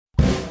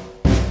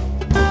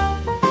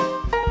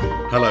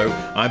Hello,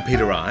 I'm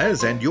Peter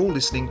Ayres, and you're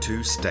listening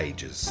to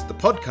Stages, the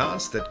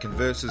podcast that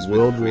converses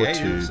World with War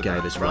creatives II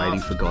gave us Rady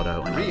for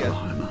Godot and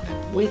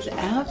Oklahoma.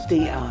 Without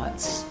the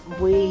arts,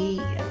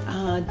 we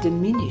are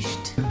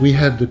diminished. We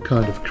had the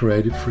kind of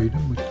creative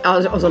freedom. I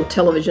was on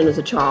television as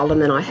a child,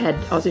 and then I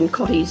was in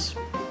Cotty's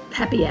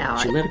Happy Hour.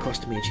 She leaned across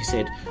to me and she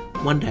said,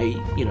 one day,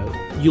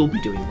 you'll be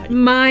doing that.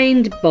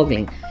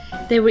 Mind-boggling.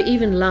 They were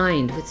even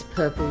lined with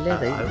purple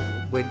leather.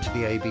 I went to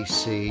the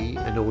ABC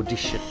and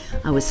auditioned.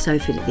 I was so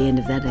fit at the end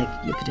of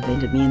that, you could have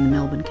entered me in the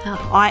Melbourne Cup.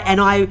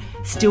 I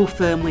still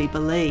firmly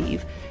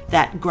believe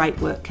that great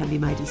work can be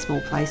made in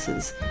small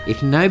places.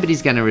 If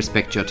nobody's going to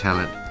respect your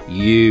talent,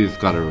 you've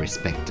got to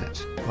respect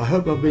it. I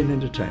hope I've been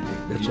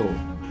entertaining, that's all.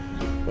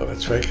 Well,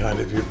 that's very kind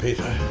of you,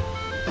 Peter.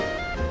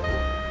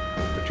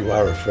 But you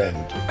are a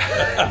friend.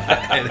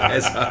 And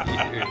as are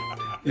you.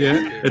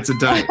 Yeah, it's a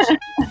date.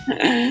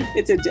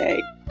 It's a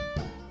day.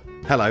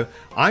 Hello,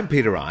 I'm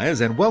Peter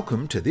Ayres, and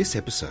welcome to this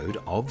episode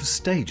of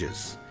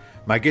Stages.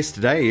 My guest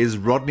today is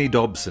Rodney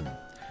Dobson.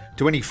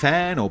 To any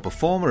fan or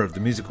performer of the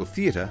musical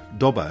theatre,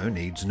 Dobbo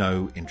needs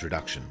no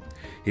introduction.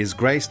 He has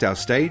graced our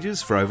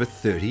stages for over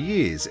 30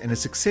 years in a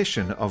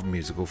succession of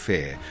musical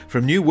fare,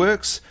 from new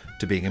works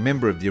to being a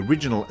member of the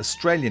original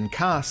Australian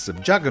casts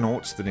of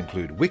juggernauts that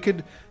include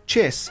Wicked,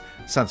 Chess,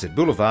 Sunset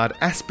Boulevard,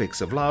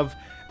 Aspects of Love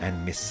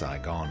and Miss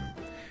Saigon.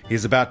 He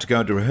is about to go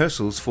into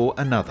rehearsals for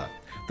another,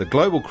 the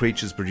Global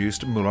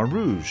Creatures-produced Moulin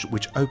Rouge,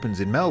 which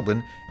opens in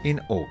Melbourne in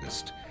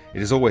August.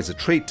 It is always a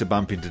treat to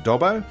bump into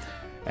Dobbo,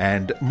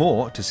 and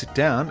more to sit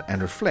down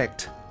and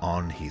reflect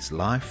on his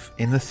life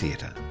in the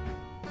theatre.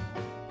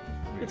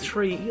 You got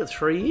 3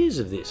 years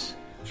of this.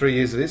 3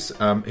 years of this,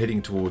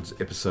 heading towards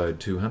episode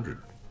 200.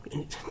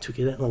 It took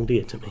you that long to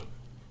get to me.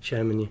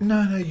 Shame on you.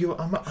 No,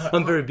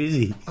 I'm very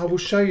busy. I will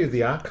show you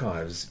the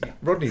archives.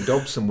 Rodney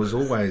Dobson was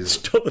always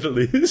Top of the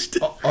list.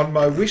 on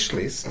my wish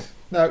list.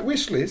 No,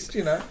 wish list,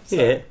 So,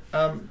 Yeah.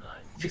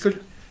 because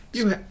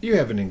you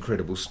have an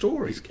incredible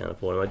story. Can't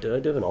afford it. I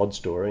do have an odd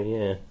story,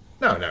 yeah.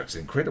 No, it's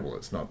incredible.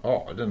 It's not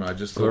odd, and I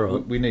just thought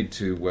Right. we need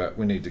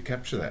to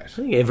capture that. I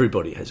think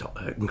everybody has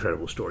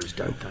incredible stories,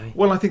 don't they?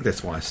 Well, I think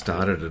that's why I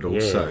started it.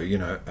 Also,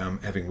 Yeah.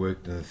 having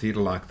worked in the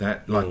theatre like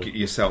that, like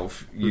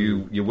yourself,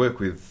 you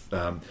work with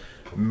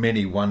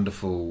many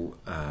wonderful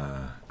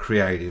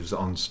creatives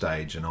on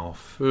stage and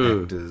off,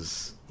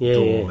 actors,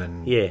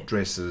 doormen,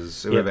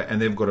 dressers, whoever,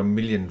 and they've got a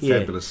million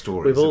fabulous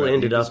stories. We've all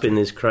ended up in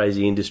this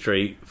crazy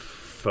industry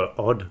for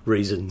odd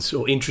reasons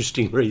or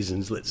interesting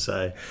reasons, let's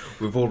say.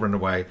 We've all run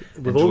away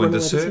and joined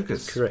the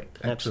circus. Correct,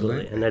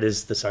 absolutely. And that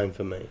is the same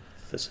for me,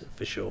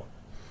 for sure.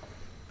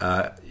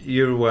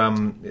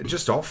 You're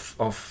just off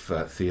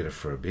theatre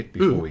for a bit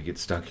before we get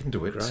stuck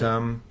into it.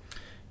 Great.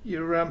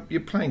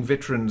 You're playing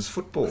veterans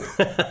football.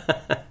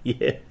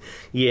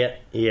 Yeah.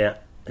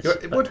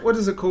 What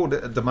is it called?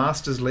 The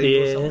Masters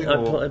League or something?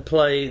 I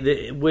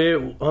play.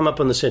 I'm up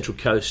on the Central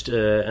Coast,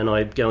 and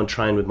I go and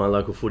train with my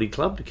local footy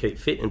club to keep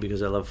fit, and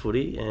because I love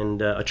footy,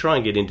 and I try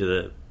and get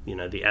into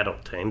the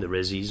adult team, the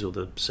Resis or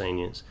the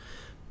seniors,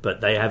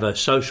 but they have a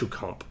social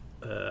comp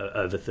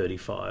over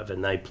 35,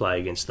 and they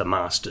play against the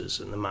Masters,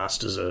 and the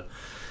Masters are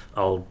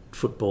old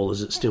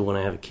footballers that still want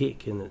to have a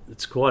kick, and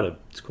it's quite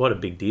a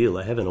big deal.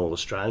 They have an all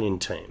Australian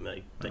team.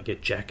 They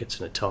get jackets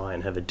and a tie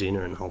and have a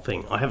dinner and the whole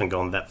thing. I haven't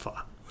gone that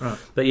far. Right.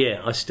 But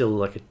yeah, I still,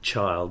 like a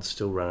child,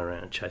 still run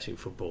around chasing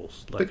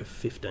footballs like a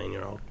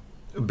 15-year-old.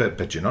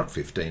 But you're not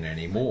 15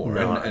 anymore,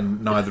 No.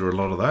 and neither are a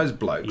lot of those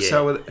blokes. Yeah,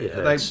 so are it they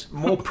hurts.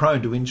 more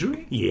prone to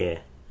injury? Yeah,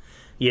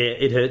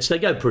 it hurts. They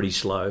go pretty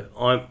slow.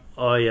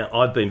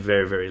 I've been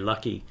very, very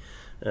lucky.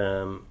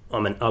 I'm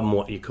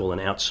what you call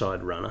an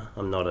outside runner.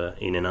 I'm not a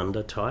in and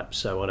under type,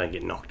 so I don't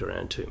get knocked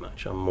around too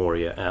much. I'm more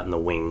out in the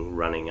wing,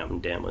 running up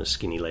and down with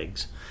skinny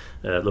legs.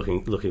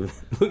 Looking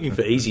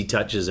for easy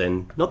touches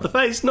and not the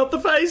face.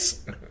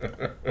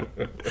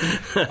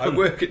 I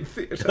work in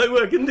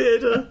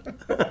theatre.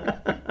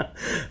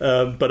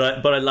 But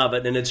I love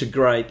it, and it's a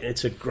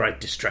great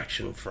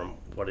distraction from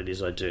what it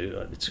is I do.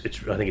 I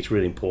think it's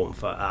really important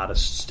for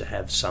artists to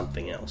have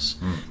something else,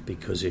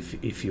 because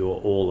if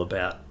you're all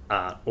about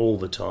art all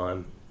the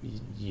time,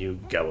 you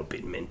go a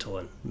bit mental,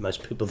 and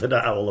most people that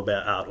are all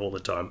about art all the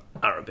time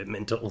are a bit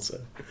mental.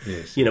 So,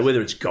 yes.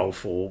 Whether it's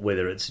golf or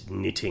whether it's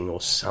knitting or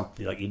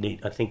something,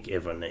 I think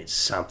everyone needs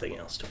something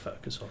else to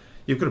focus on.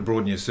 You've got to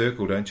broaden your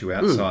circle, don't you,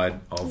 outside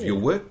of your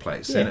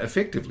workplace, and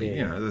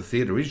effectively, the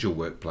theatre is your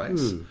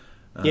workplace.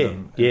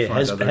 It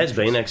has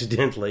been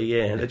accidentally.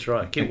 Yeah, that's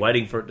right. Keep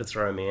waiting for it to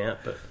throw me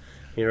out, but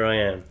here I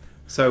am.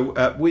 So,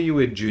 were you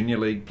a junior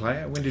league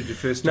player? When did you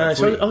first start?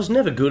 No, so I was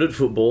never good at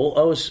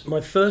football. My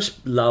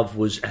first love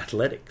was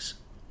athletics,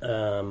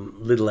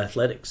 little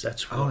athletics.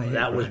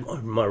 That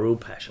was my real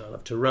passion. I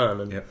love to run,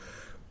 and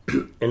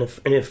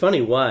in a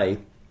funny way,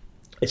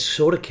 it's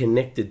sort of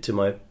connected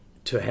to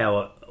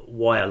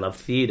why I love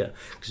theatre,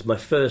 because my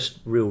first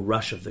real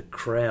rush of the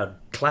crowd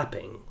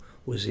clapping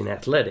was in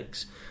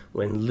athletics,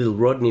 when little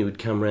Rodney would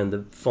come around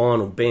the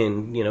final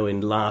bend, you know,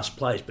 in last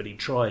place, but he'd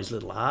try his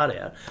little heart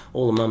out,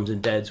 all the mums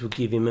and dads would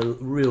give him a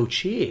real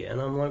cheer. And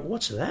I'm like,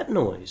 what's that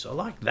noise? I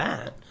like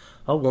that.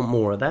 I want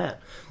more of that.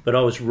 But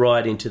I was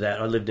right into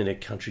that. I lived in a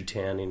country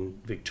town in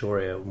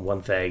Victoria,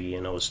 Wonthaggi,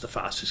 and I was the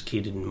fastest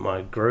kid in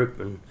my group,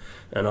 and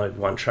I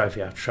won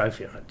trophy after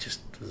trophy. I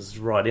just was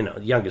right in it.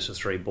 The youngest of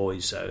 3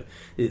 boys, so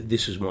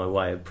this was my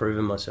way of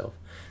proving myself.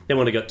 Then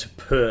when I got to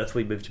Perth,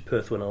 we moved to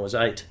Perth when I was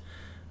 8.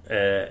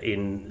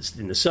 In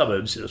the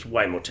suburbs, there was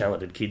way more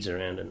talented kids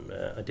around, and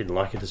I didn't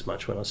like it as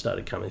much when I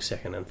started coming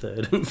 2nd and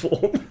 3rd and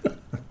 4th.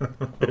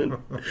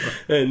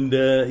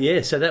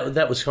 So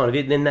that was kind of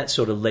it. And then that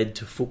sort of led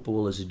to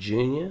football as a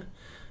junior.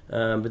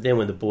 But then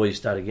when the boys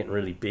started getting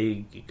really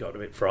big, it got a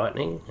bit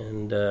frightening,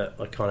 and I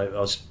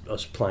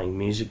was playing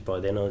music by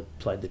then. I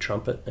played the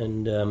trumpet,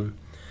 and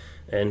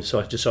so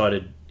I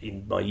decided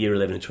in my year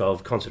 11 and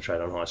 12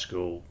 concentrate on high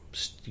school.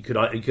 You could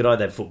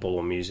either have football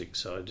or music,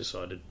 so I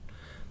decided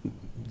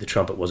the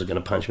trumpet wasn't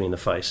going to punch me in the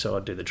face, so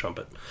I'd do the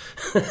trumpet.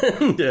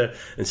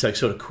 and so I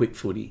sort of quit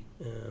footy.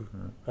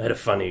 I had a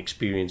funny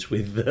experience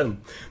with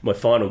my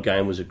final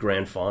game was a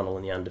grand final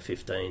in the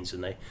under-15s,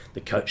 and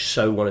the coach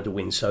so wanted to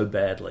win so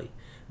badly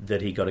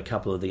that he got a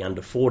couple of the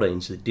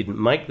under-14s that didn't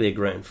make their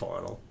grand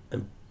final,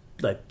 and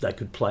they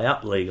could play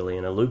up legally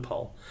in a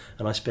loophole.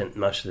 And I spent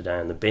most of the day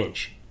on the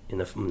bench in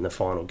the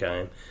final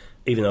game,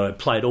 even though I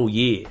played all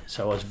year.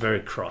 So I was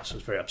very cross, I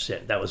was very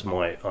upset. That was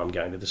my I'm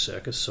going to the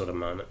circus sort of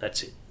moment.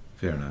 That's it.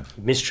 Fair enough.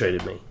 He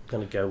mistreated me. I'm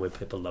going to go where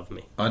people love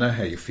me. I know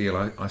how you feel.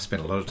 I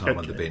spent a lot of time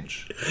on the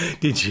bench.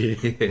 Did you?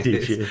 Yes.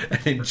 Did you?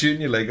 And in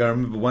junior league, I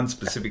remember one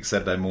specific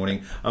Saturday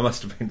morning, I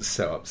must have been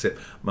so upset.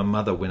 My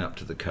mother went up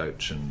to the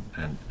coach, and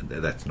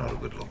that's not a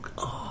good look.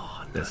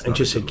 Oh, no. And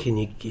just said, can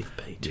you give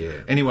Pete?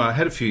 Yeah. Anyway, I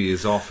had a few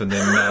years off, and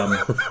then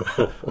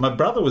my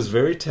brother was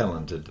very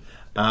talented,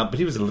 but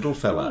he was a little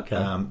fella,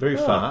 very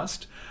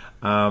fast.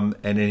 And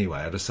anyway,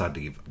 I decided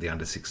to give the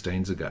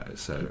under-16s a go.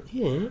 So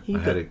you I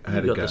had a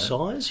got go. The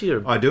size.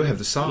 I do have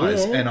the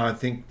size, Yeah. and I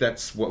think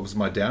that's what was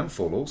my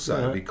downfall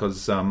also,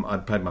 because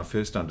I'd played my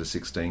first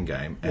under-16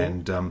 game,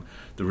 and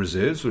the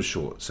reserves were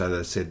short. So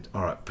they said,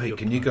 "All right, Pete,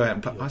 can you go out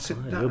and play?" I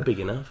said, "No, you're big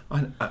enough."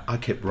 I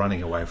kept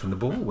running away from the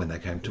ball when they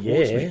came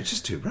towards me. It's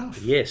just too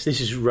rough. Yes, this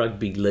is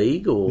rugby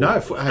league or no,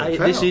 AFL.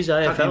 This is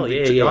AFL.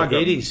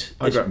 It is.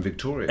 I grew up in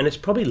Victoria, and it's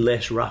probably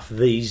less rough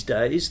these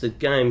days. The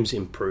game's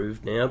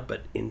improved now,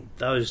 but in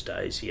those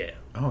days,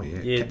 Oh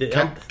yeah,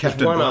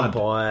 Captain one Blood.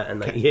 Umpire,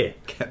 and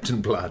Captain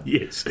Blood.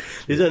 Yes,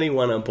 there's only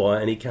one umpire,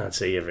 and he can't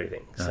see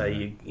everything, so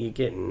you're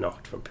getting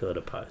knocked from pillar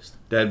to post.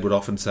 Dad would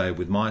often say,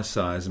 "With my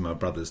size and my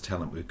brother's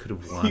talent, we could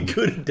have won." You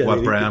could have done what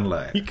anything.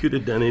 Brownlow. You could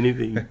have done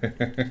anything.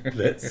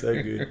 That's so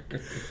good,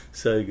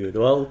 so good.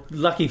 Well,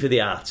 lucky for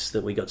the arts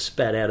that we got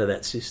spat out of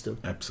that system.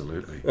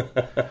 Absolutely.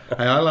 Hey,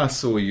 I last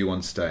saw you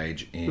on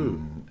stage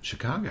in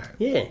Chicago.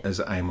 Yeah, as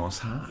Amos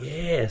Hart.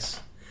 Yes.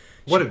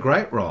 What a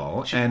great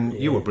role, and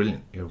you were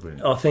brilliant.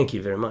 Oh, thank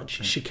you very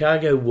much.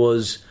 Chicago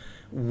was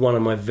one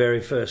of my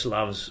very first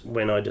loves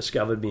when I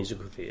discovered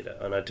musical theatre,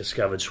 and I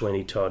discovered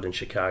Sweeney Todd in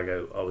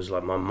Chicago. I was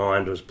like, my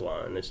mind was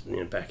blown. It's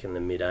back in the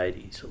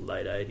mid-'80s or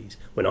late 80s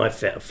when I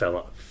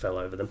fell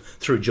over them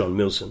through John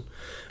Milson,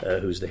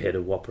 who was the head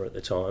of WAPA at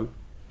the time.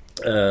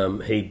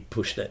 He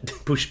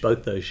pushed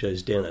both those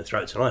shows down our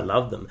throats, and I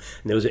loved them.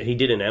 And he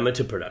did an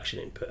amateur production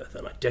in Perth,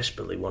 and I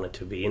desperately wanted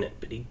to be in it,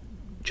 but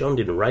John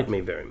didn't rate me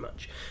very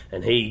much,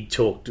 and he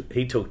talked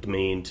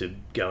me into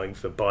going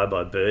for Bye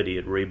Bye Birdie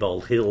at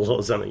Rebold Hill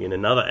or something in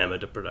another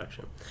amateur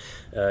production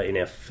in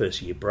our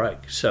first year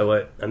break.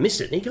 So I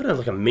missed it, and he got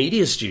like a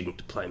media student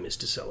to play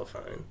Mr.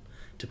 Cellophane,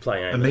 to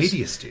play Amos. A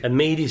media student? A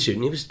media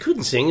student. He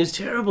couldn't sing, it was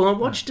terrible. I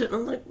watched it, and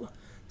I'm like, well,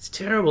 it's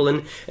terrible.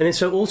 And then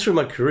so all through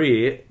my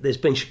career, there's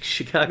been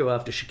Chicago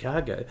after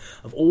Chicago.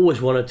 I've always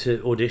wanted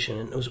to audition,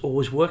 and it was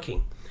always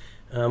working.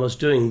 I was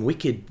doing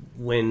Wicked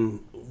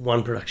when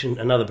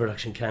another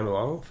production came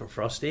along from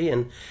Frosty,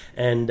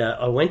 and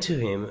I went to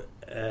him,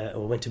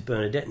 or went to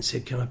Bernadette and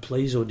said, "Can I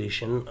please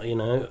audition?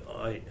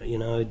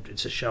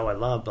 It's a show I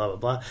love, blah blah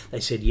blah." They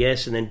said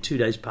yes, and then 2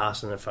 days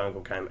passed, and a phone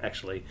call came.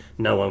 Actually,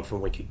 no one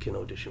from Wicked can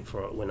audition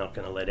for it. We're not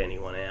going to let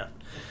anyone out.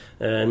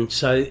 And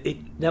so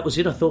that was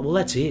it. I thought, well,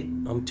 that's it.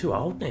 I'm too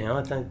old now.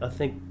 I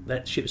think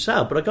that ship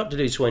sailed. But I got to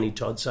do Sweeney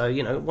Todd, so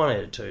 1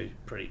 out of 2,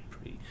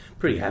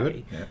 pretty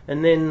happy. Yeah.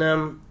 And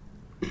then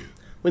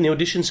when the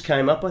auditions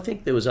came up, I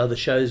think there was other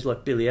shows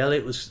like Billy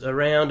Elliot was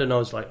around, and I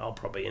was like, I'll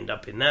probably end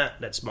up in that.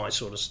 That's my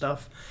sort of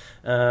stuff.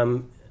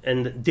 And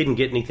didn't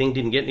get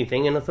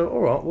anything. And I thought,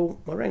 all right, well,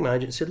 I rang my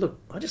agent and said, look,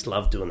 I just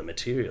love doing the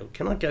material.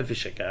 Can I go for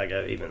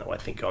Chicago, even though I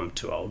think I'm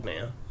too old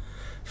now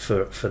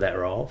for that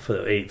role,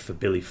 for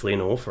Billy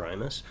Flynn or for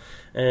Amos?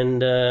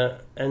 And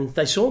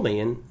they saw me,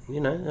 and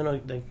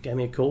they gave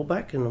me a call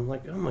back, and I'm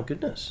like, oh my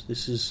goodness,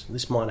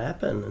 this might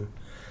happen.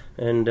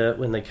 And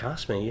when they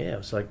cast me, I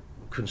was like,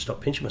 couldn't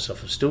stop pinching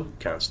myself. I still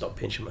can't stop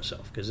pinching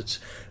myself because it's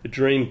a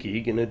dream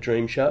gig and a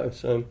dream show.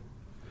 So,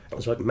 It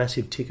was like a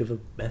massive tick of a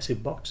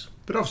massive box.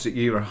 But obviously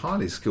you're a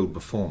highly skilled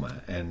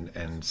performer,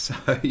 and so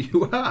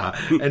you are,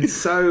 and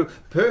so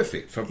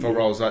perfect for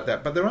roles like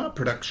that. But there are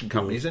production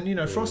companies, and, you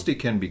know, Frosty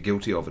can be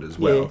guilty of it as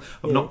well,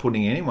 of not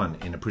putting anyone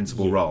in a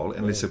principal role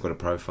unless they've got a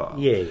profile.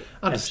 Yeah.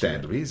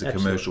 Understandably, he's a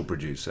commercial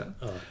producer.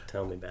 Oh,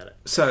 tell me about it.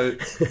 So,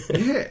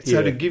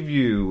 to give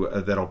you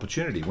that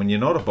opportunity when you're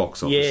not a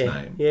box office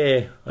name.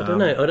 Yeah, I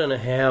don't know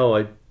how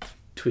I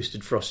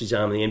twisted Frosty's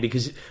arm in the end,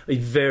 because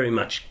he's very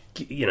much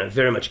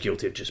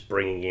guilty of just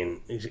bringing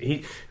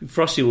in.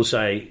 Frosty will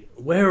say,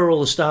 "Where are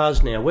all the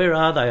stars now? Where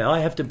are they? I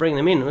have to bring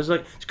them in." And I was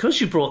like, "It's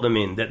because you brought them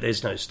in that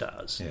there's no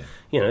stars." Yeah.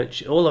 You know,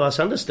 all of us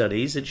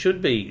understudies, it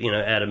should be, you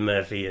know, Adam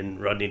Murphy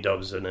and Rodney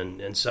Dobson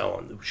and so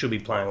on. Should be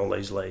playing all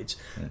these leads.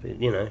 Yeah.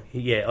 You know,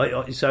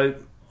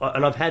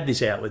 and I've had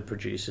this out with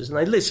producers, and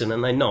they listen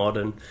and they nod,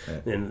 and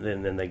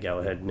then they go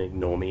ahead and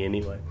ignore me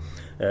anyway.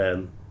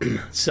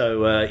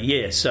 So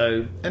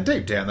and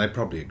deep down they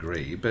probably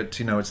agree, but,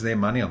 you know, it's their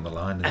money on the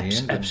line in the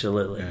end.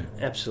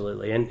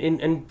 Absolutely.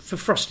 And for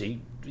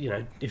Frosty, you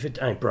know, if it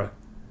ain't broke,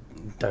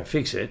 don't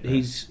fix it.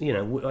 He's, you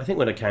know, I think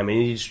when I came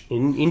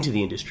into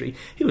the industry,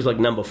 he was like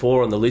number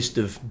 4 on the list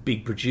of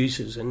big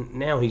producers, and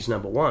now he's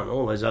number 1.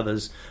 All those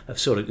others have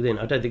sort of. Then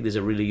I don't think there's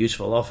a really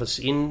useful office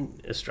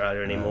in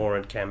Australia anymore.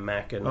 And Cam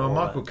Mack and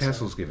Michael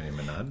Castle's giving him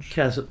a nudge.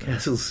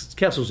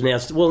 Castle's now.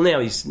 Well, now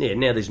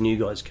now there's new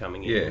guys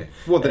coming in. Yeah,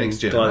 well, the next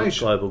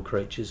generation, global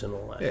creatures and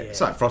all that. Yeah,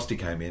 it's like Frosty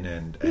came in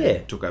and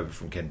took over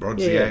from Ken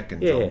Brodziak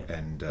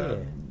and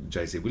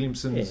J.C.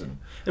 Williamson's and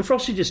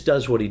Frosty just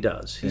does what he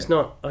does. He's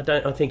not.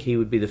 I think he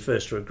would be the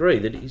first to agree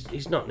that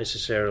he's not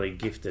necessarily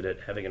gifted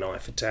at having an eye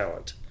for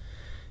talent.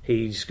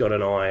 He's got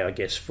an eye, I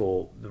guess,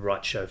 for the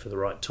right show for the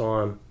right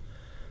time.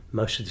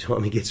 Most of the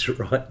time he gets it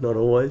right, not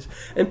always.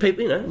 And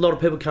people, you know, a lot of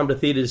people come to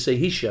theatre to see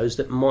his shows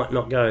that might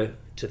not go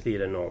to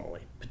theatre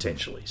normally,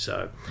 potentially.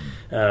 So,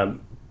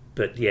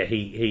 but yeah,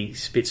 he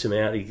spits them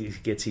out. He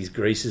gets his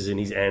Greases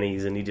and his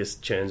Annies, and he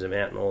just churns them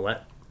out and all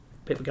that.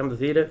 People come to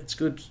theatre. It's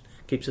good.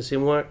 Keeps us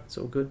in work. It's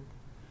all good.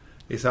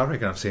 Yes, I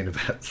reckon I've seen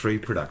about 3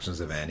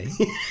 productions of Annie.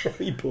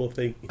 You poor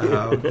thing.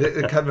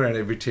 They come around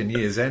every 10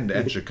 years,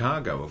 and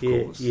Chicago, of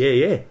course.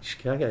 Yeah,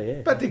 Chicago,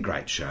 yeah. But they're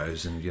great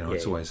shows, and, you know,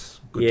 it's always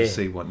good to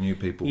see what new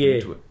people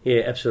bring to it.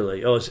 Yeah,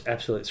 absolutely. I was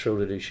absolutely thrilled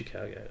to do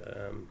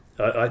Chicago.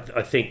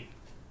 I think,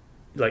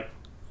 like,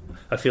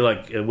 I feel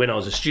like when I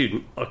was a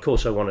student, of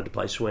course I wanted to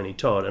play Sweeney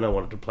Todd and I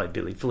wanted to play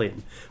Billy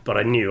Flynn, but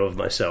I knew of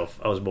myself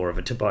I was more of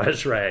a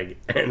Tobias Ragg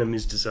and a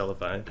Mr.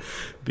 Cellophane,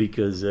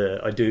 because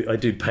I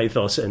do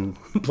pathos and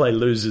play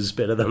losers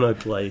better than I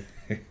play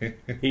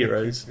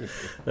heroes.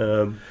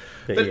 But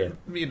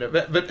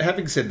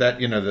having said that,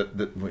 you know,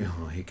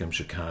 here comes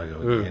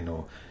Chicago again,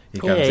 or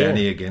here comes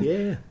Annie again.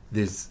 Yeah.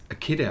 There's a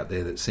kid out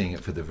there that's seeing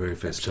it for the very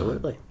first time.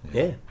 Absolutely,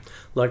 yeah.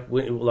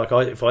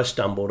 If I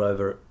stumbled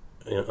over it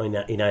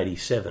in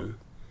 87,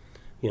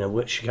 you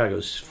know,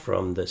 Chicago's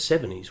from the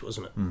 70s,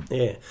 wasn't it?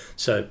 Yeah.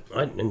 So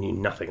I knew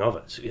nothing of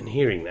it. And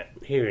hearing that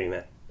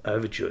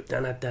overture,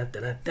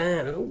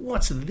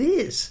 what's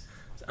this?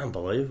 It's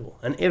unbelievable.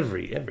 And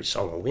every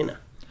song a winner.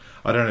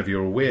 I don't know if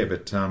you're aware,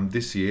 but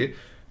this year,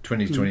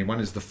 2021,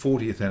 is the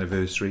 40th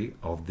anniversary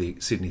of the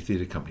Sydney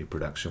Theatre Company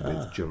production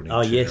with Geraldine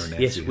Turner and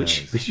Nancy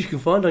Hayes. Which you can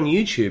find on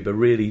YouTube, a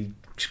really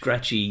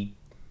scratchy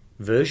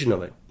version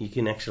of it. You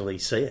can actually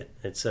see it.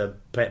 It's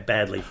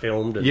badly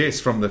filmed. Yes,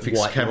 from the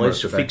fixed camera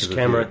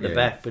at the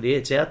back. But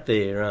it's out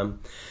there.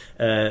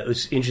 It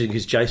was interesting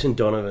because Jason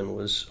Donovan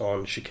was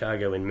on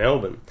Chicago in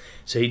Melbourne,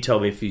 so he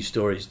told me a few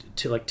stories.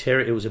 Like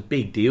Terry, it was a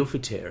big deal for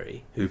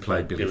Terry, who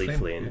played Billy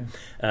Flynn.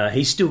 Yeah.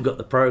 He's still got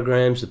the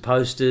programs, the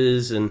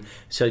posters, and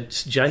so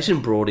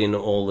Jason brought in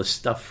all the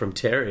stuff from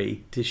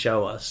Terry to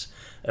show us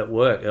at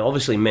work. It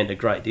obviously meant a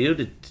great deal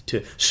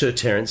to Sir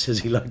Terence, as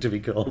he liked to be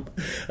called.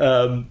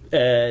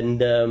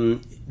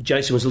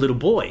 Jason was a little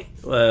boy,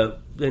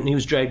 and he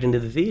was dragged into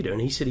the theatre, and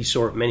he said he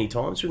saw it many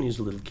times when he was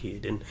a little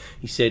kid. And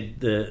he said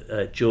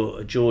the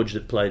George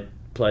that played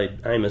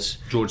Amos,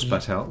 George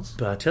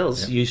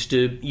Bartels, used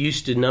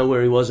to know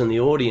where he was in the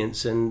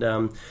audience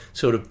and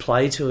sort of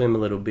play to him a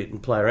little bit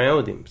and play around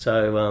with him.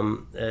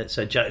 So it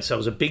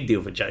was a big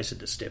deal for Jason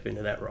to step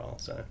into that role.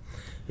 So.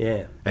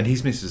 Yeah, and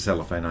he's Mr.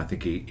 Cellophane. I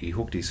think he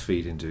hooked his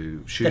feet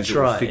into shoes That's that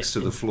were right. fixed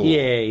to the floor.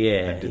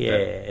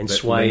 And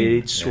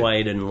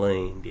swayed and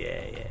leaned.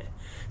 Yeah.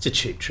 It's a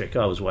cheap trick.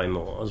 I was way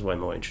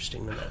more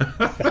interesting than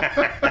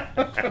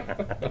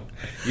that.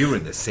 You were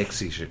in the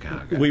sexy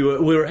Chicago. We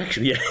were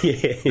actually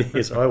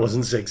yes. I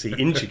wasn't sexy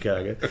in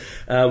Chicago.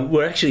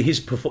 We're actually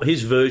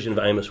his version of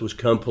Amos was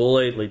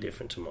completely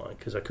different to mine,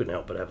 because I couldn't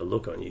help but have a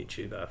look on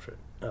YouTube after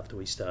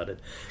we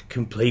started.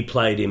 He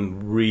played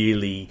him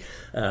really,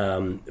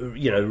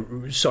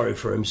 sorry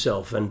for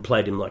himself, and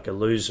played him like a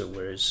loser.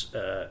 Whereas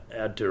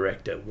our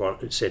director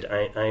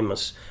said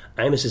Amos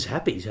is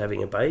happy. He's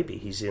having a baby.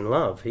 He's in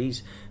love.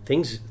 Things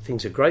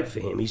are great for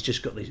him. He's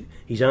just got these.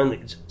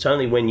 It's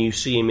only when you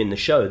see him in the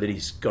show that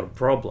he's got a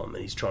problem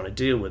and he's trying to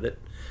deal with it,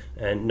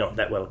 and not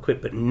that well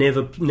equipped. But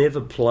never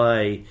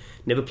play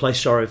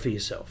sorry for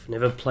yourself.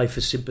 Never play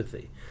for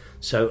sympathy.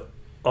 So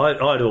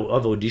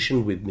I've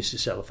auditioned with Mr.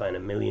 Cellophane a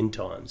million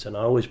times, and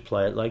I always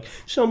play it like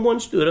someone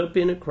stood up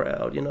in a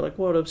crowd, like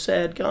what a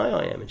sad guy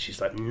I am. And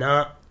she's like,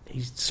 nah.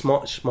 He's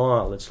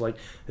smile. It's like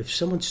if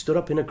someone stood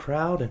up in a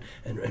crowd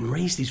and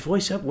raised his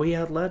voice up way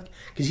out loud,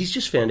 because he's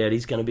just found out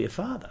he's going to be a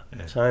father.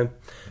 Yeah.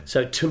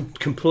 So to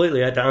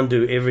completely, I had to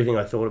undo everything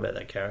I thought about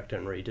that character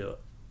and redo it.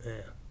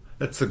 Yeah.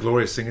 That's the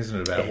glorious thing, isn't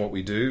it, about what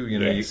we do?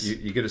 Yes.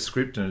 You get a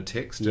script and a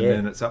text, and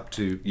then it's up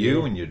to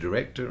you and your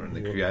director and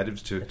the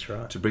creatives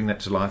to bring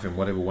that to life in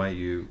whatever way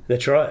you...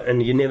 That's right,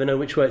 and you never know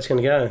which way it's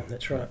going to go.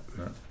 That's right.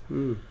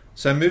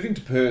 So moving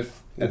to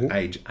Perth at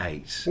age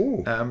 8,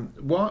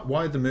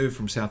 why the move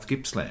from South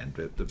Gippsland?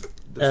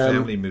 The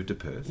family moved to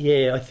Perth.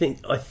 Yeah, I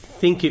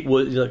think it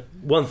was like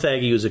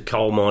Wonthaggi was a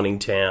coal mining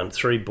town.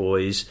 3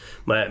 boys.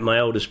 My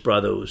oldest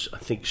brother was, I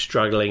think,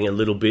 struggling a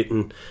little bit,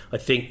 and I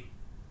think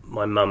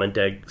my mum and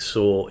dad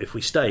saw if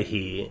we stay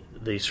here,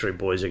 these 3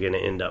 boys are going to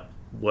end up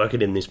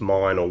working in this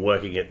mine or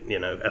working at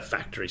a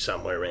factory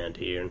somewhere around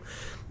here, and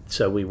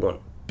so we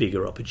want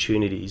bigger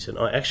opportunities. And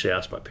I actually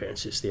asked my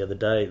parents this the other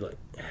day, like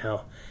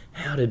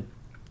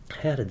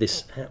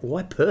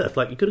why Perth?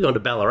 Like, you could have gone to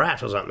Ballarat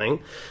or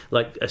something,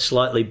 like a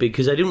slightly big,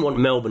 because they didn't want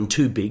Melbourne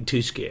too big,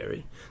 too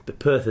scary. But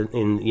Perth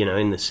in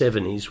the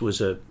 70s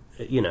was a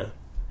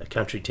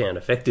country town,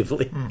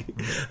 effectively,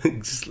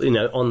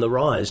 on the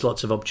rise,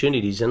 lots of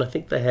opportunities. And I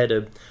think they had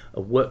a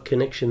work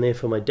connection there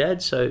for my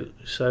dad. So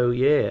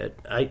at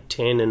 8,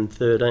 10 and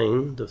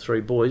 13, the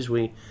 3 boys,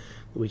 we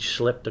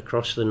slept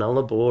across the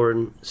Nullarbor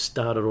and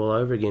started all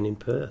over again in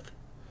Perth.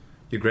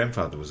 Your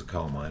grandfather was a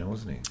coal miner,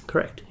 wasn't he?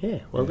 Correct, yeah,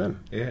 well done.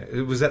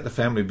 Yeah, was that the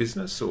family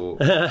business, or...?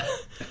 I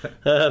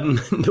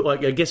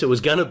guess it was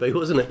going to be,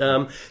 wasn't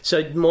it?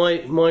 So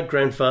my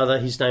grandfather,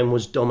 his name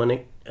was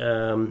Dominic.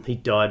 He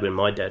died when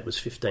my dad was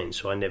 15,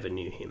 so I never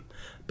knew him.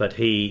 But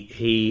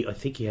I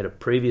think he had a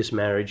previous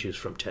marriage. He was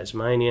from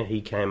Tasmania. He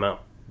came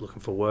up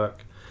looking for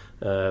work,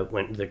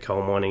 went to the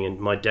coal mining, and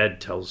my dad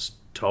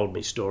told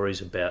me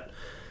stories about...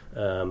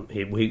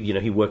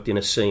 he worked in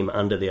a seam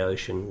under the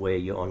ocean where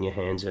you're on your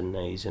hands and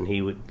knees, and he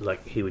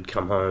would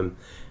come home,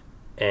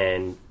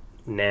 and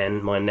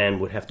my nan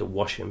would have to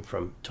wash him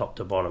from top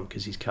to bottom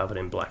because he's covered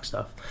in black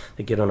stuff.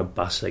 They get on a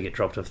bus, they get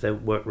dropped off, they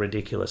work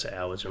ridiculous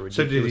hours and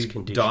ridiculous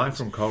conditions. So did he die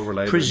from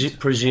coal-related?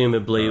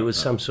 Presumably, it was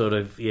some sort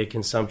of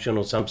consumption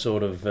or some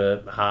sort of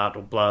heart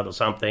or blood or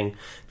something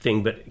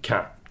thing, but it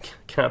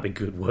can't be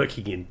good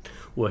working in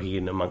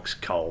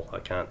amongst coal. I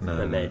can't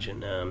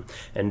imagine.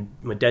 And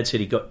my dad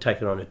said he got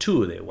taken on a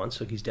tour there once.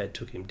 Like, his dad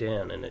took him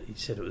down, and he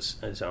said it was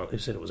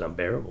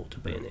unbearable to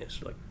be in there. It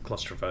was like a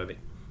claustrophobic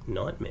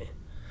nightmare.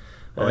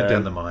 I went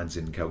down the mines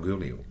in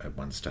Kalgoorlie at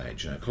one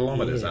stage,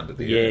 kilometres under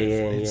the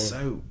earth. It's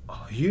so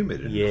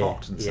humid and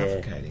hot and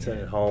suffocating. It's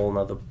a whole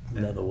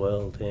another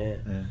world.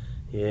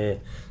 Yeah.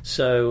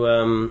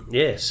 So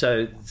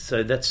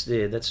so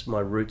that's my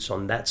roots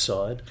on that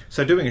side.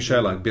 So doing a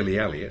show like Billy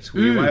Elliot, were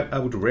you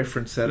able to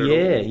reference that at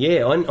all?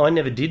 Yeah. I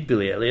never did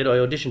Billy Elliot. I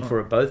auditioned for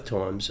it both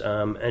times,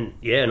 and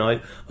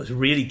I was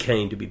really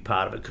keen to be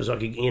part of it because I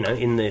could,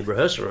 in the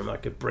rehearsal room, I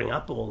could bring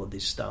up all of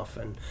this stuff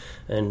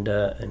and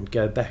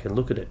go back and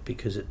look at it,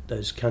 because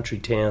those country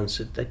towns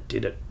they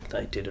did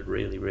it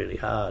really, really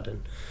hard,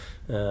 and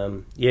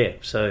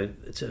so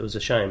it was a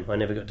shame I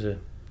never got to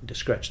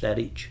scratch that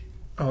itch.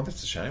 Oh,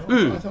 that's a shame.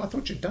 I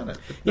thought you'd done it.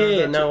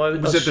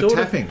 Was it the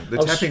tapping? The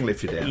tapping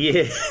lift you down?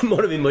 Yeah, it might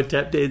have been my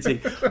tap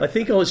dancing. I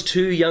think I was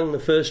too young the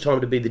first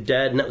time to be the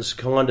dad, and that was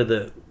kind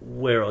of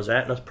where I was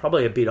at, and I was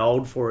probably a bit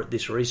old for it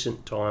this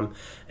recent time.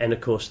 And,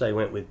 of course, they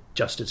went with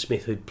Justin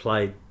Smith, who'd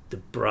played the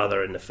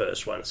brother in the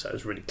first one, so it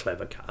was really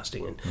clever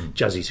casting, and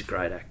Juzzy's a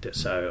great actor,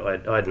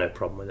 so I had no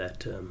problem with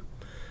that.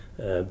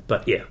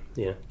 But,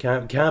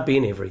 can't be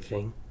in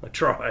everything. I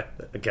try,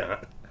 I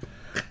can't.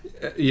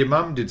 Your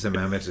mum did some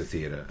amateur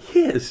theatre.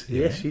 Yes,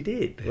 she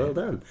did. Well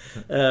done.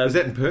 Was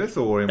that in Perth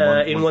or in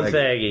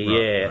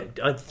Wonthaggi?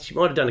 Right. She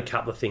might have done a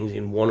couple of things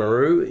in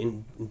Wanneroo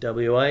in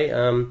WA.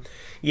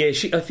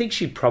 I think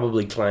she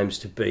probably claims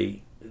to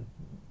be.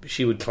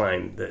 She would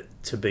claim that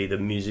to be the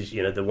music,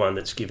 the one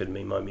that's given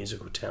me my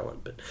musical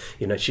talent. But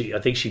I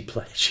think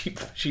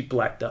she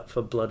blacked up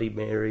for Bloody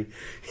Mary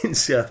in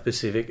South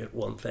Pacific at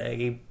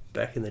Wonthaggi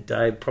back in the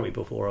day, probably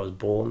before I was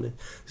born.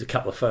 There's a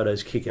couple of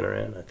photos kicking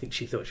around. I think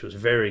she thought she was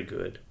very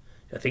good.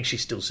 I think she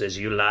still says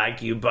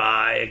 "you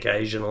buy"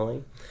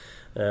 occasionally.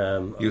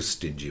 You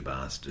stingy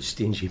bastard.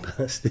 Stingy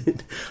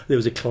bastard. There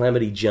was a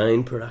Calamity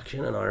Jane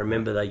production, and I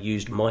remember they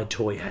used my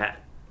toy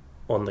hat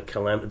on the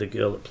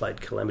girl that played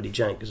Calamity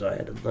Jane, because I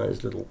had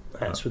those little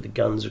hats with the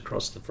guns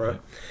across the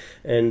front,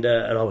 and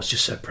I was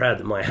just so proud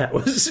that my hat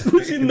was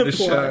in the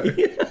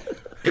play.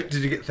 Did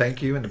you get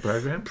thank you in the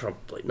program?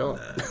 Probably not.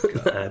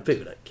 No,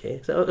 people don't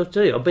care. So I'll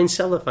tell you, I've been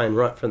cellophane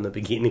right from the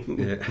beginning.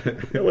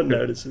 Yeah. No one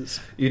notices.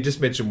 You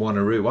just mentioned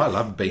Wanneroo. I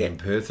love being in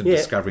Perth and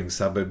discovering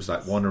suburbs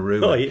like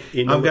Wanneroo.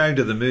 I'm going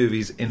to the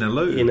movies in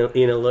Innaloo.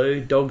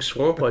 Innaloo, Dog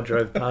Swamp. I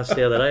drove past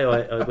the other day.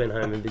 I went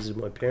home and visited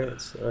my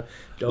parents.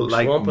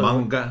 Lake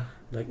Munga.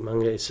 Lake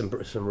Munga,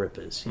 some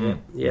rippers.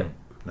 Yeah.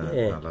 No,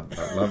 Yeah.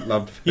 I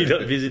love You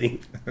love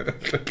visiting.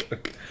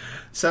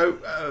 So,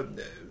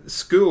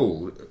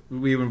 school,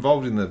 were you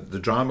involved in the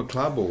drama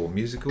club or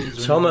musicals?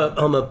 Or So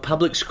I'm a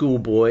public school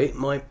boy.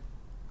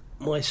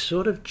 My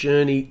sort of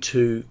journey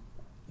to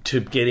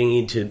getting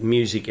into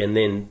music and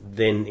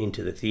then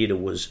into the theatre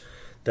was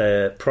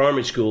the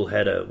primary school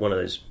had one of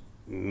those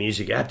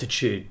music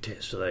aptitude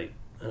tests. So it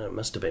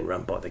must have been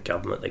run by the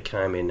government. They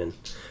came in and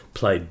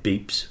played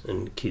beeps,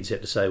 and kids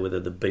had to say whether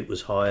the beep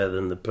was higher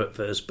than the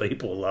first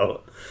beep or lower.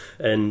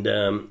 And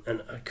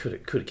I could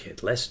have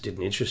cared less. It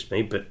didn't interest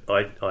me, but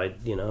I'd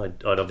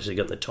obviously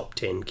got the top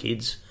 10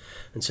 kids,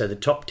 and so the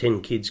top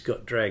 10 kids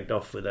got dragged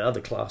off with the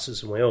other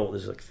classes, and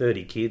there's like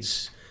 30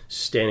 kids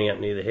standing up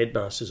near the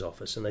headmaster's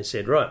office, and they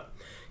said, right,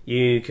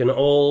 you can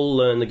all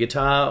learn the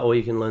guitar or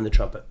you can learn the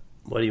trumpet.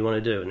 What do you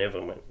want to do? And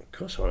everyone went, of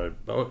course I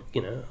want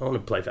to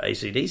play for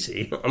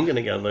AC/DC. I'm going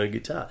to go and learn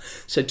guitar.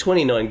 So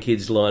 29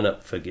 kids line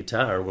up for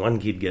guitar and one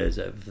kid goes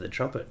over for the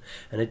trumpet.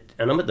 And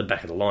I'm at the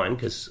back of the line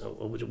because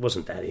I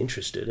wasn't that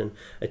interested. And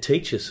a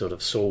teacher sort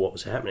of saw what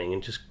was happening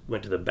and just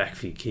went to the back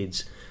few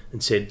kids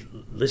and said,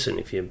 listen,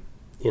 if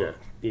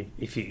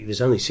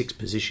there's only 6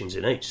 positions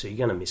in each, so you're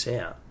going to miss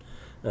out.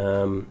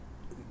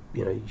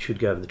 You should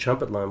go over the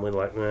trumpet line. We're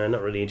like, no,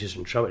 not really interested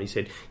in trumpet. He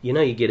said, you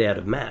get out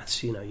of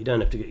maths, you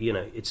don't have to,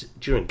 it's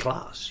during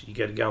class. You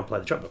got to go and play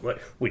the trumpet.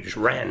 Like, we just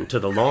ran to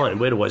the line.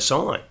 Where do I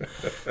sign?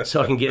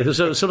 So I can get, it was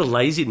sort of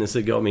laziness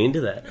that got me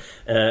into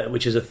that,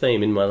 which is a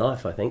theme in my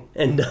life, I think.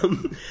 And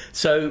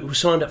so we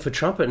signed up for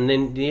trumpet, and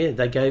then,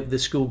 the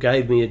school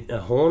gave me a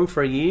horn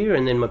for a year,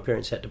 and then my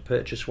parents had to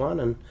purchase one,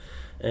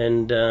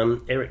 and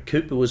Eric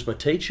Cooper was my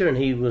teacher, and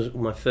he was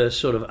my first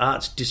sort of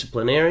arts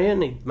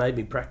disciplinarian. He made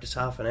me practice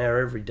half an hour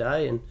every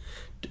day, and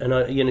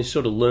I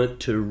sort of learnt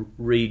to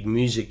read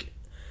music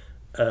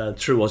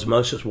through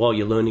osmosis while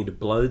you're learning to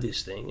blow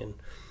this thing. And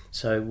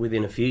so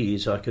within a few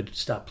years I could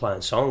start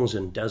playing songs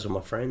and dazzle my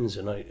friends,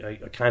 and I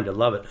came to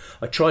love it.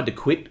 I tried to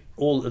quit.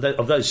 All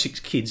of those 6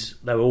 kids,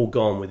 they were all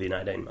gone within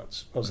 18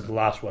 months. I was the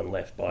last one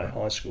left by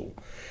high school,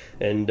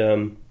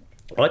 and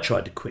I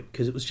tried to quit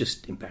because it was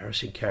just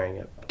embarrassing carrying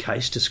a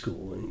case to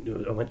school.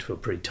 And I went to a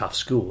pretty tough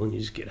school, and you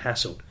just get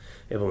hassled.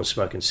 Everyone was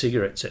smoking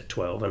cigarettes at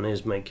 12, and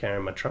there's me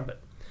carrying my trumpet.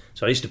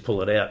 So I used to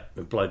pull it out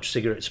and blow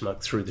cigarette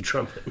smoke through the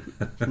trumpet.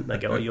 And they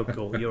go, oh, you're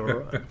cool, you're all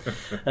right.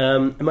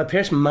 And my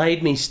parents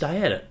made me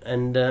stay at it.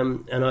 And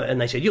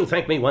they said, you'll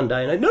thank me one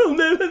day. And I no,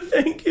 never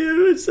thank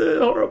you. It's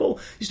horrible.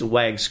 I used to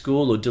wag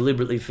school or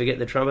deliberately forget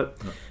the trumpet.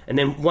 And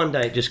then one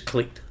day it just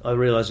clicked. I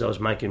realised I was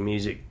making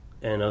music.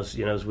 And I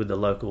was with the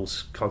local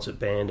concert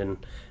band, and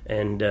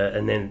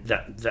then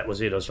that was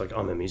it. I was like,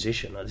 I'm a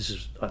musician.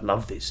 I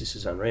love this. This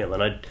is unreal.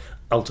 And I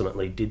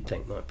ultimately did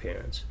thank my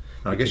parents.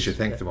 I guess you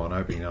thanked them on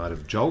opening night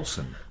of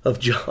Jolson. Of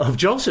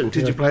Jolson.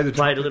 Did you play the trumpet?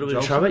 Played a little bit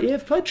of trumpet. Yeah,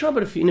 I've played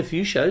trumpet in a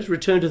few shows.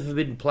 Return to the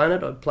Forbidden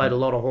Planet. I played a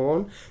lot of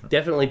horn.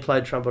 Definitely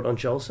played trumpet on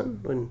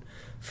Jolson. When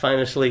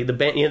famously the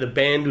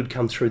band would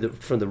come through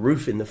from the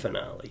roof in the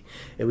finale.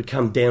 It would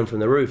come down from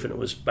the roof, and it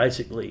was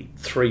basically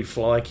 3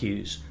 fly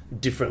cues.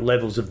 Different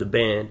levels of the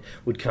band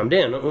would come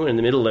down. We were in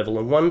the middle level,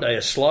 and one day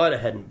a slider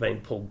hadn't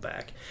been pulled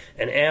back,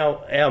 and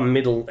our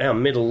middle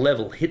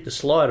level hit the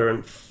slider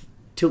and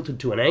tilted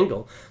to an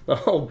angle. The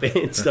whole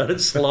band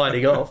started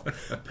sliding off.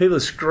 People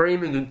were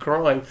screaming and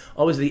crying.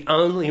 I was the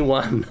only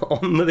one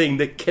on the thing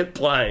that kept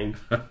playing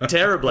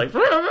terribly.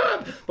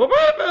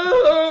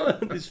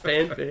 This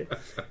fanfare,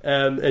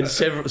 and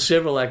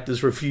several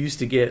actors refused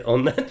to get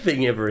on that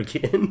thing ever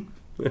again.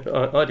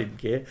 I didn't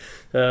care,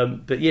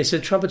 but yeah. So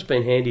trumpet's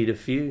been handy on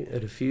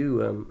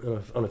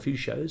a few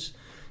shows.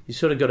 You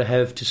sort of got to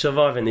have to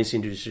survive in this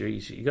industry.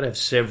 You got to have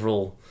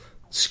several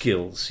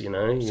skills,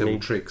 several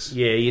tricks.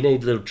 Yeah, you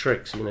need little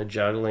tricks,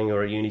 juggling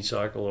or a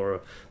unicycle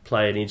or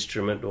play an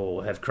instrument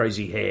or have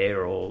crazy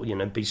hair or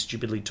be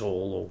stupidly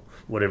tall or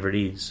whatever it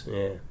is.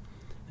 Yeah,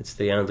 it's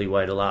the only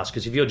way to last.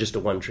 Because if you're just a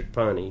one-trick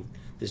pony,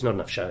 there's not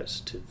enough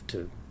shows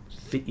to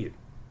fit you.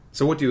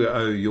 So what do you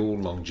owe your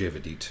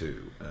longevity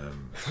to?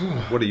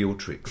 What are your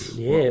tricks?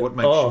 Yeah.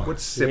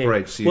 What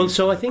separates you? Well,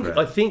 so I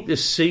think the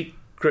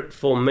secret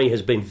for me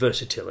has been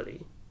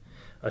versatility.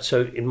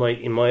 So in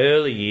my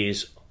early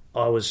years,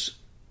 I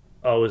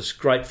was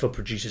great for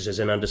producers as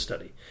an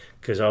understudy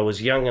because I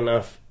was young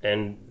enough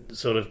and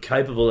sort of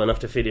capable enough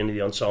to fit into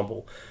the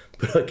ensemble,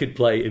 but I could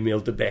play Emile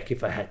de Beck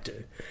if I had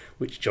to,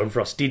 which John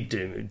Frost did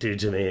do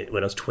to me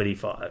when I was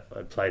 25.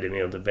 I played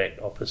Emile de Beck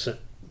opposite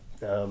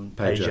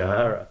Paige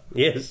O'Hara.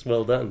 Yes,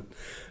 well done.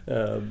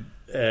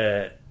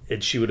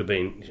 And she would have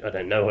been, I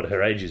don't know what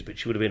her age is, but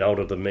she would have been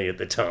older than me at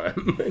the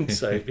time. And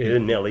so her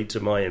Nelly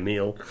to my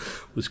Emile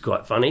was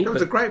quite funny. It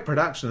was a great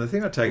production. The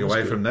thing I take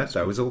away from that,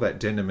 though, was all that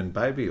denim and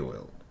baby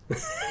oil.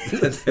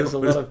 There's a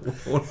lot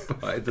of worn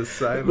by the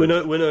sailors. When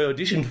I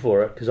auditioned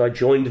for it, because I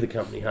joined the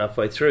company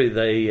halfway through,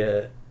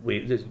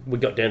 we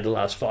got down to the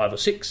last 5 or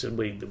 6, and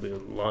we were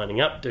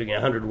lining up, doing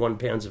 101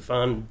 pounds of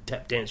fun,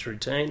 tap dance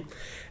routine,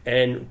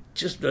 and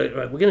just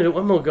we're going to do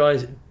one more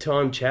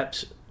time,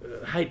 chaps.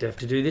 I hate to have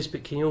to do this,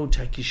 but can you all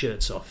take your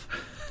shirts off?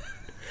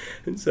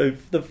 And so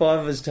the 5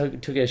 of us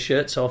took our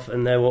shirts off,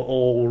 and they were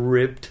all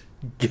ripped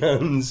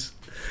guns.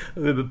 I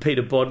remember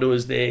Peter Bodner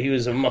was there. He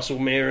was a Muscle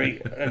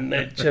Mary, and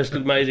that just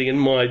looked amazing.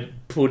 And my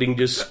pudding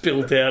just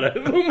spilt out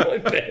over my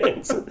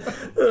pants.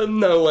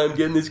 No way I'm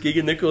getting this gig.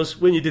 And of course,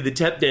 when you do the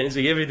tap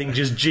dancing, everything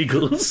just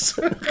jiggles.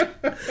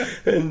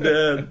 And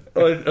there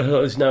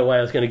was no way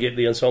I was going to get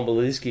the ensemble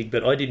of this gig,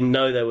 but I didn't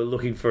know they were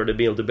looking for an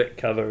Emile de Becque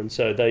cover, and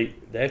so they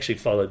actually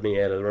followed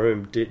me out of the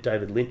room.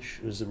 David Lynch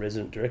was the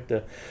resident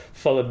director,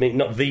 followed me,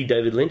 not the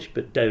David Lynch,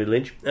 but David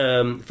Lynch,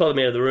 followed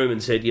me out of the room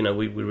and said,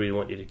 we really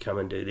want you to come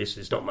and do this.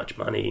 There's not much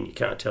money and you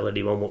can't tell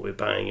anyone what we're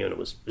paying you, and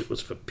it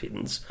was for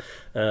pittance.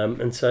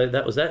 And so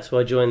that was that. So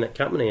I joined that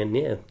company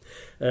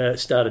and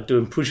started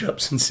doing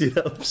push-ups and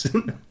sit-ups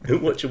and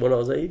watching what I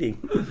was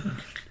eating.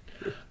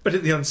 But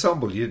at the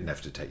ensemble, you didn't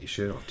have to take your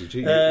shirt off, did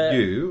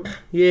you?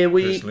 It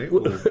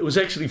was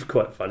actually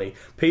quite funny.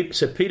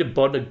 So Peter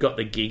Bodner got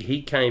the gig.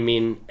 He came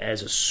in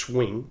as a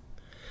swing,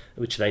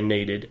 which they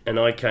needed, and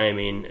I came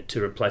in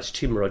to replace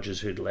Tim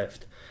Rogers, who'd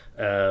left.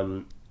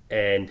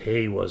 And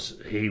he was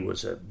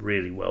a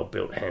really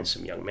well-built,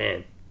 handsome young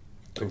man.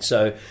 And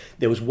so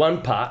there was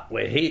one part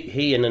where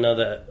he and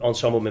another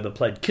ensemble member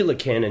played Killer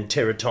Ken and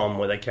Terror Tom,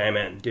 where they came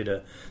out and they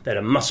had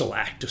a muscle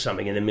act or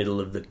something in the middle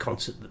of the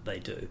concert that they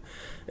do.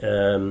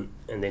 And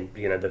then,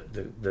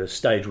 the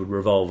stage would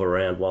revolve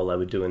around while they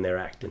were doing their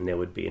act, and there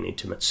would be an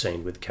intimate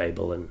scene with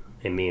Cable and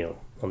Emile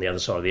on the other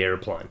side of the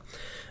aeroplane.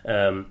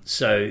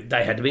 So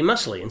they had to be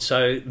muscly. And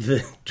so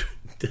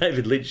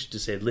David Lynch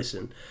just said,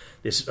 listen,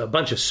 there's a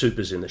bunch of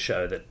supers in the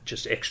show that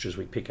just extras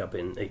we pick up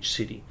in each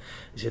city.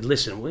 He said,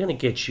 listen, we're going to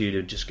get you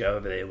to just go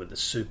over there with the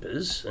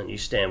supers and you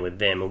stand with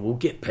them, and we'll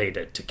get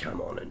Peter to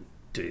come on and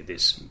do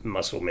this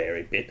Muscle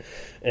Mary bit.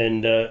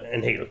 And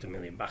he looked $1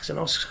 million, and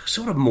I was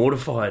sort of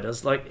mortified. I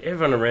was like,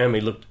 everyone around me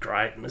looked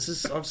great, and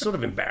I'm sort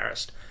of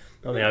embarrassed.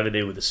 I'm over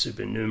there with the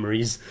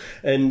supernumeraries.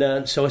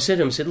 And so I said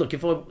to him, look,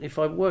 if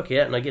I work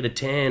out and I get a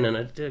tan,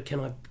 and can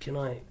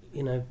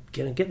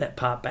I get that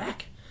part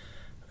back?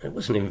 It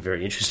wasn't even a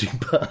very interesting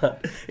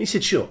part. He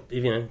said, sure,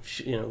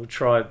 we'll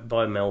try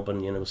by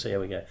Melbourne, we'll see how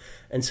we go.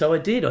 And so I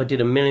did. I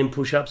did 1 million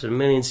push-ups and 1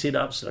 million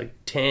sit-ups. And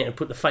I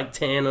put the fake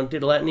tan on,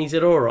 did all that. And he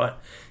said, all right,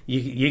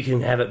 you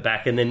can have it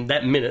back. And then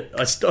that minute,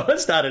 I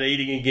started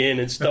eating again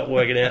and stopped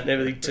working out, and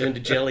everything turned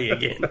to jelly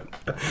again.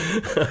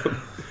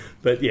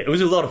 But yeah, it was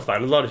a lot of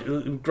fun. It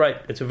was great.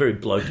 It's a very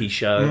blokey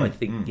show. I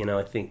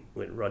think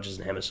when Rogers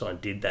and Hammerstein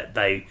did that,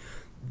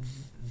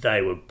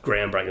 they were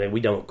groundbreaking. We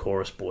don't want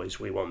chorus boys.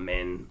 We want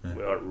men. Yeah.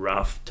 We want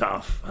rough,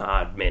 tough,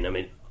 hard men. I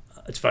mean,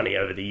 it's funny,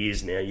 over the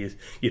years now, you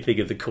think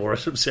of the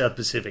chorus from South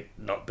Pacific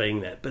not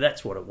being that, but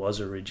that's what it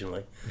was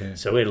originally. Yeah.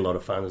 So we had a lot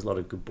of fun. There's a lot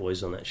of good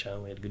boys on that show.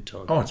 We had a good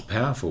time. Oh, it's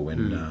powerful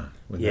when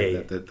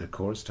the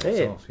chorus takes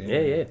off.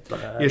 Yeah.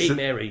 He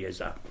Mary is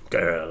a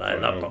girl. I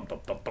love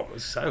it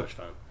was so much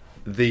fun.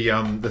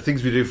 The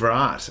things we do for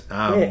art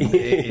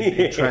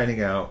in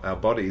training our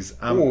bodies.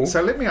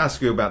 So let me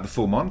ask you about the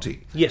Full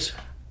Monty. Yes.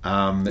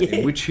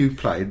 In which you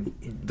played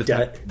the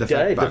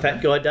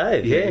fat guy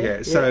Dave.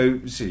 Yeah. So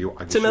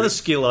it's another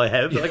skill I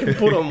have. I can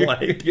put on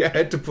weight. You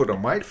had to put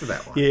on weight for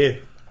that one. Yeah.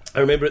 I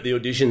remember at the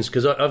auditions,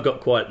 because I've got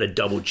quite the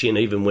double chin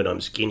even when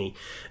I'm skinny,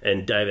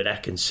 and David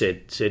Atkins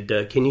said, do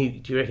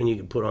you reckon you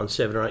can put on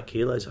 7 or 8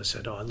 kilos? I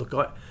said,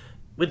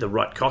 with the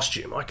right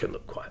costume, I can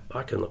look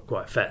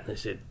quite fat. And they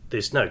said,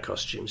 there's no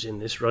costumes in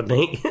this,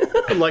 Rodney.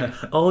 I'm like,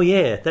 oh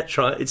yeah, that's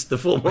right, it's the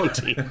Full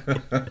Monty.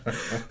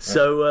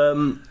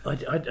 So I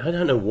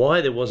don't know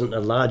why there wasn't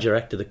a larger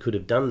actor that could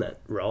have done that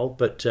role,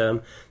 but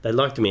they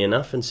liked me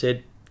enough and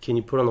said, can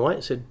you put on the weight? I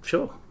said,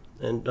 sure.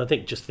 And I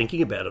think just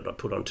thinking about it, I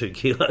put on 2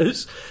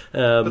 kilos.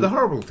 But the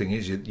horrible thing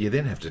is you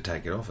then have to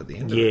take it off at the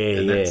end of it.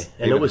 And that's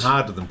even it was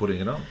harder than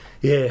putting it on.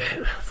 Yeah,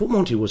 Full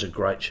Monty was a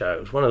great show. It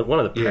was one of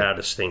the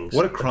proudest things.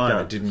 What a crime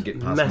it didn't get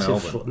past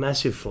Melbourne.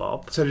 Massive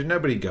flop. So did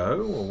nobody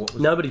go? Or what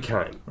was nobody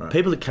came. Right.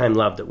 People that came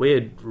loved it. We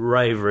had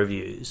rave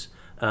reviews.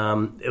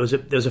 There was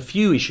a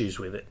few issues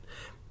with it.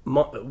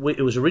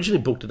 It was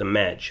originally booked at the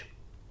Madge,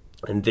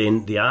 and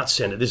then the Arts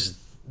Centre, this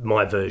is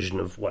my version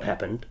of what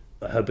happened,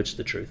 I hope it's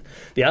the truth.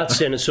 The Arts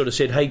Centre sort of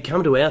said, hey,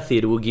 come to our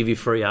theatre, we'll give you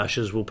free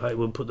ushers, we'll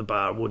put the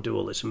bar, we'll do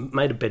all this, and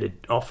made a better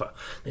offer.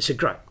 They said,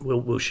 great,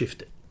 we'll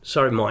shift it.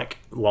 Sorry, Mike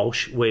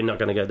Walsh, we're not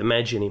going to go to the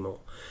Madge anymore.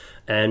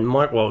 And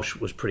Mike Walsh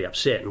was pretty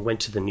upset and went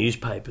to the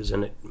newspapers,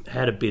 and it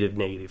had a bit of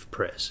negative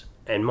press.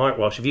 And Mike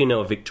Walsh, if you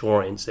know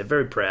Victorians, they're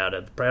very proud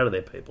of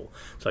their people.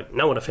 It's like,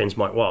 no one offends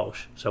Mike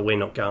Walsh, so we're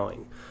not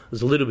going.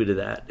 There's a little bit of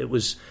that. It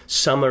was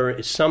summer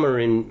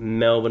in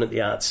Melbourne at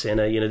the Arts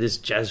Centre. There's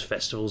jazz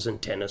festivals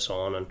and tennis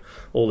on and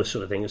all this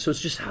sort of thing. So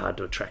it's just hard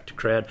to attract a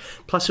crowd.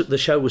 Plus, the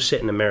show was set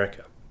in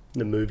America.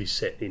 The movie's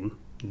set in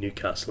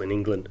Newcastle in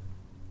England.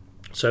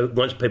 So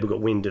once people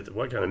got wind of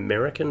what kind of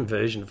American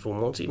version of Full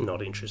Monty,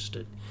 not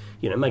interested.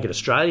 Make it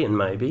Australian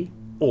maybe,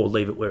 or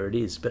leave it where it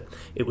is. But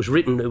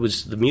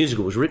the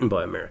musical was written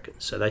by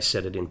Americans, so they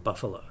set it in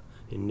Buffalo,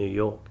 in New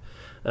York.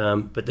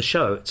 But the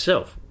show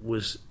itself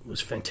was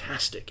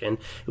fantastic, and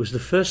it was the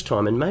first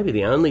time, and maybe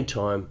the only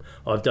time,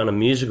 I've done a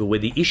musical where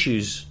the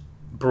issues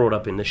brought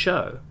up in the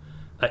show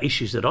are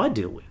issues that I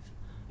deal with.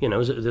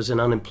 There's an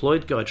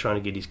unemployed guy trying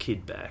to get his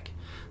kid back.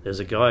 There's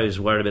a guy who's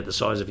worried about the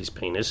size of his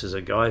penis. There's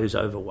a guy who's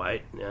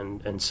overweight,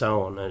 and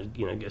so on.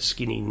 A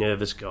skinny,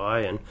 nervous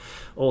guy, and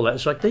all that.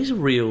 It's like these are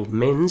real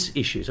men's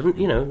issues. I mean,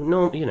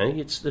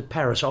 it's the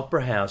Paris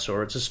Opera House,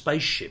 or it's a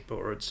spaceship,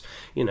 or it's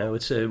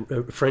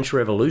a French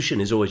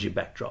Revolution is always your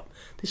backdrop.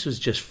 This was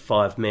just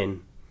 5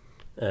 men,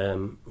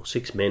 or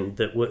 6 men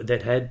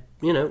that had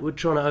were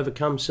trying to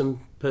overcome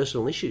some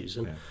personal issues,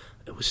 and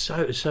it was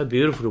so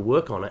beautiful to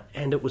work on it,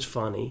 and it was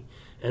funny.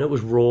 And it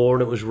was raw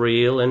and it was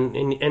real,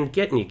 and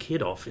getting your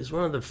kid off is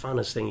one of the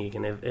funnest things you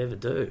can ever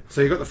do. So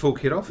you got the full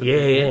kit off?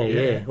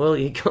 Yeah. Well,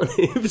 you kind of,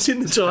 if it's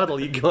in the title,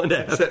 you kind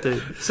of have to.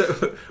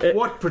 So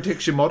what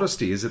protects your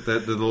modesty? Is it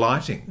the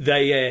lighting?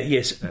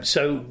 Yes. Yeah.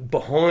 So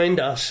behind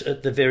us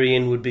at the very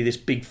end would be this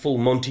big full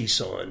Monty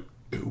sign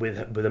with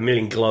 1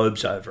 million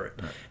globes over it,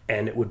 right.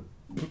 And it would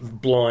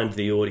blind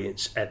the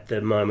audience at the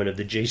moment of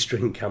the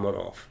G-string coming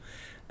off.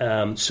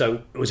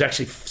 So it was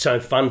actually so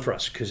fun for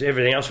us because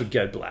everything else would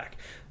go black.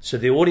 So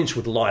the audience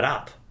would light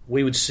up.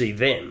 We would see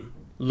them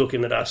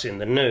looking at us in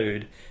the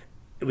nude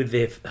with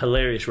their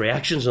hilarious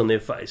reactions on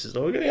their faces.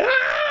 Like,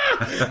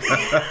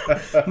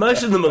 ah!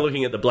 Most of them are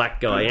looking at the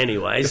black guy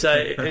anyway, so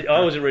I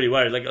wasn't really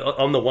worried. Like,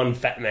 I'm the one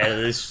fat man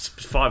and there's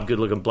 5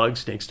 good-looking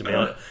blokes next to me.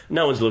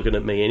 No one's looking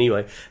at me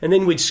anyway. And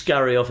then we'd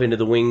scurry off into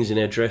the wings in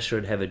our dresser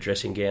and have a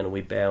dressing gown, and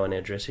we'd bow in our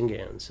dressing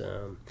gowns.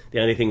 The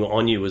only thing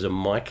on you was a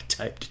mic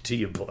taped to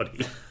your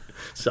body.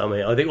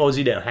 Somehow. I think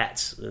Aussie now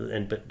hats,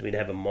 but we'd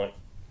have a mic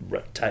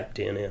taped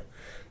down our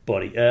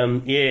body.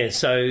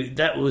 So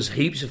that was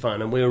heaps of fun,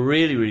 and we were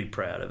really, really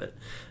proud of it.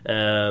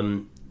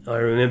 I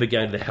remember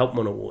going to the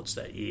Helpman Awards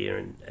that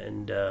year,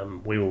 and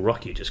We Will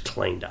Rock You just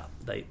cleaned up.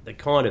 They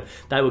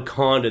were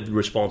kind of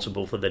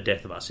responsible for the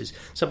death of us.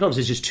 Sometimes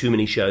there's just too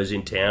many shows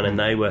in town, and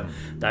they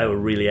were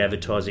really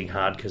advertising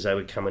hard because they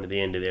were coming to the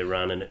end of their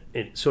run, and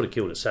it sort of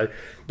killed us. So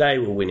they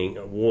were winning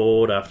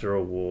award after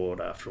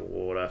award after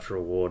award after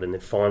award, and they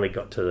finally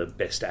got to the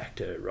best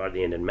actor right at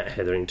the end, and Matt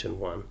Hetherington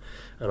won.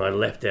 And I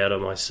leapt out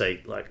of my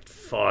seat like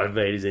 5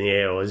 metres in the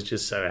air. I was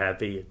just so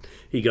happy.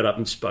 He got up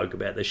and spoke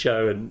about the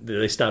show, and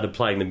they started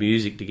playing the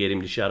music to get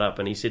him to shut up.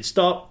 And he said,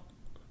 "Stop,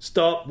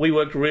 we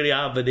worked really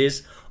hard for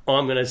this.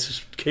 I'm going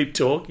to keep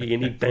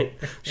talking." And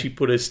she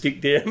put her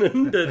stick down,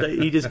 and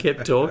he just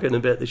kept talking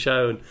about the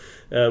show.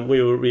 And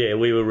we were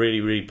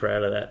really, really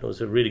proud of that. It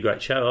was a really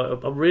great show.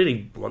 I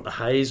really want the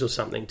Hayes or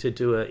something to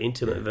do an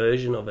intimate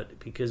version of it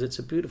because it's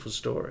a beautiful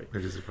story.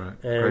 It is a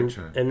great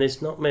show. And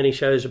there's not many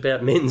shows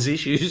about men's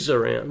issues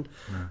around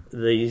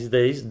these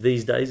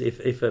days,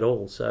 if at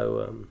all.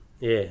 So.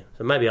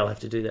 So maybe I'll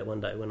have to do that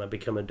one day when I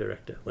become a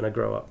director, when I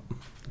grow up.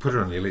 Put it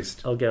on your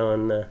list. I'll go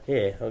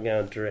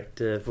and direct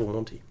Full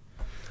Monty.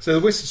 So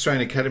the West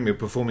Australian Academy of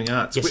Performing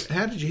Arts. Yes.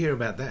 How did you hear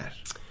about that?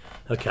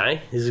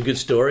 Okay, this is a good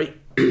story.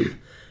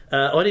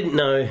 I didn't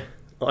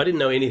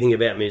know anything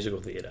about musical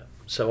theatre,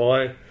 so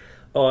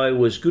I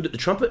was good at the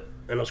trumpet,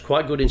 and I was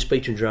quite good in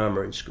speech and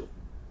drama in school.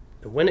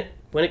 And when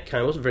it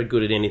came, I wasn't very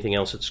good at anything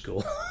else at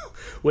school.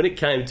 When it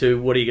came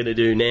to what are you going to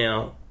do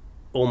now,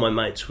 all my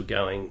mates were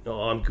going,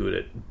 I'm good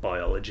at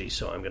biology,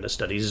 so I'm going to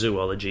study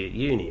zoology at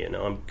uni, and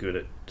I'm good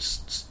at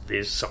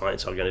this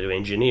science, I'm going to do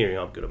engineering,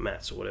 I'm good at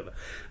maths or whatever.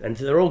 And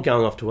they're all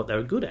going off to what they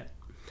were good at.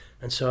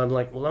 And so I'm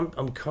like, well,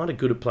 I'm kind of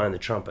good at playing the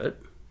trumpet,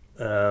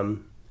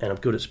 and I'm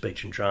good at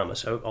speech and drama,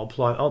 so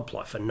I'll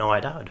apply for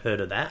NIDA, I'd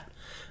heard of that,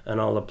 and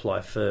I'll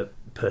apply for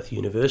Perth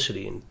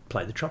University and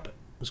play the trumpet.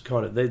 It was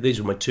kind of, these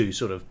were my 2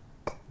 sort of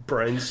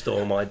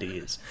brainstorm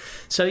ideas.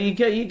 So you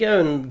go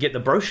and get the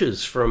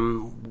brochures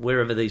from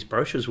wherever these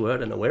brochures were. I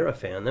don't know where I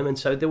found them. And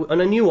so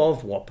and I knew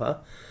of WAAPA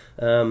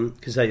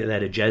because they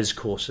had a jazz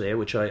course there,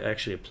 which I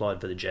actually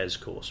applied for the jazz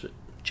course. But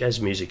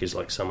jazz music is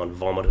like someone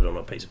vomited on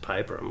a piece of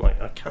paper. I'm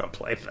like, I can't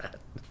play that.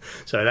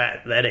 So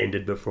that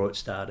ended before it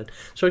started.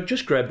 So I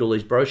just grabbed all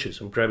these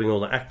brochures. I'm grabbing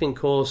all the acting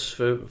course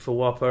for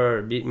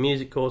WAAPA,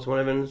 music course,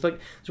 whatever. And it's like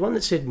there's one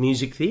that said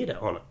music theatre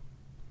on it.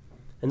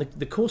 And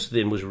the course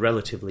then was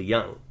relatively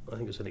young. I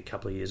think it was only a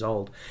couple of years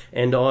old.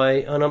 And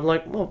I'm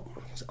like, well,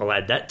 I'll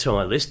add that to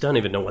my list. Don't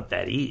even know what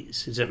that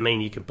is. Does it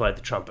mean you can play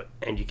the trumpet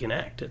and you can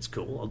act? That's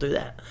cool. I'll do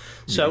that.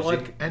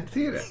 Music and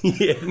theatre.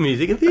 Yeah,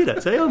 music and theatre.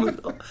 So I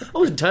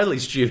wasn't totally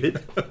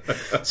stupid.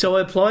 So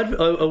I applied.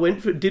 I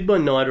did my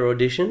NIDA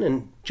audition,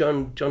 and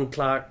John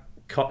Clark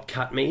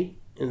cut me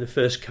in the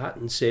first cut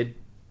and said,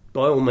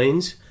 by all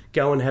means,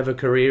 go and have a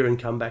career and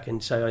come back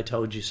and say I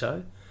told you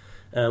so.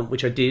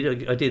 Which I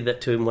did. I did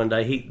that to him one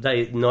day.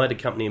 NIDA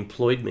company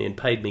employed me and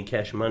paid me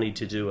cash money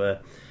to do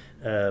a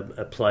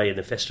play in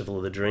the Festival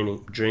of the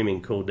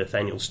Dreaming called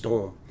Nathaniel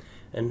Storm.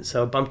 And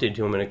so I bumped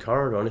into him in a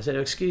corridor and I said,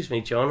 "Excuse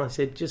me, John." I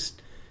said,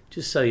 "Just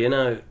so you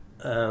know,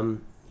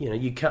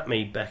 you cut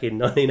me back in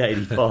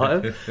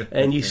 1985,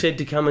 and you said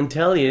to come and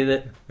tell you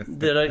that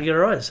you're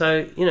right.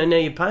 So now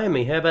you're paying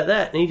me. How about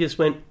that?" And he just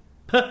went,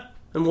 "Huh,"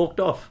 and walked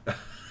off.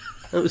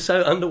 It was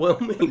so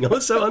underwhelming. I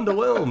was so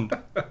underwhelmed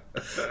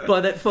by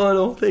that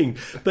final thing.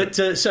 But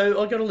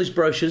so I got all these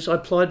brochures. I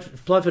applied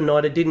for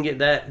NIDA, didn't get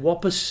that.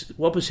 Whopper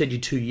said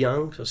you're too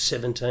young. So I was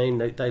 17.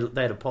 They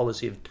had a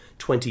policy of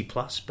 20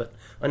 plus, but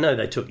I know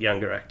they took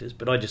younger actors,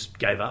 but I just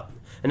gave up.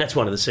 And that's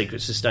one of the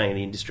secrets to staying in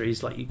the industry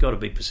is like you've got to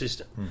be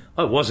persistent.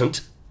 I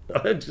wasn't.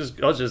 I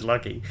was just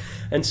lucky.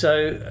 And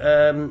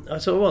so I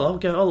thought, well,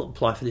 I'll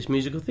apply for this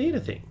musical theatre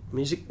thing,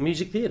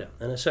 music theatre,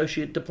 an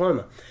associate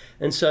diploma.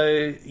 And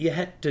so you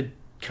had to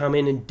come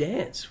in and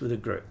dance with a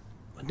group.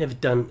 I'd never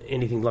done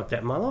anything like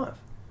that in my life.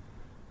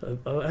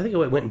 I think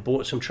I went and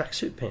bought some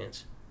tracksuit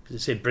pants because it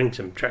said bring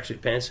some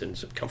tracksuit pants and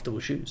some comfortable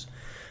shoes.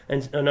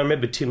 And I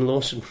remember Tim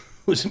Lawson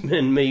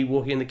and me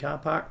walking in the car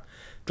park.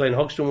 Glenn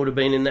Hoxton would have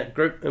been in that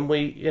group, and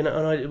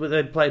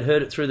they played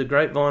 "Heard It Through the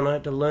Grapevine." I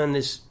had to learn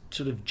this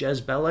sort of jazz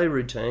ballet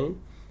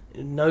routine.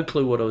 No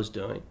clue what I was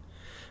doing.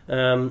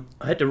 I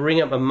had to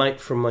ring up a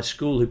mate from my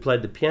school who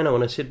played the piano,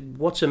 and I said,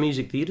 "What's a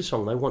music theatre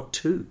song?" They want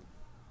two.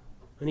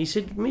 And he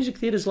said, "Music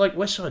theatre's like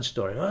West Side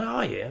Story."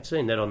 Oh yeah, I've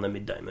seen that on the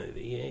midday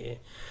movie.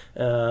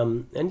 Yeah.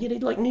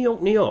 And like New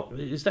York.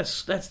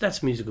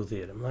 That's musical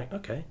theatre. I'm like,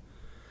 okay.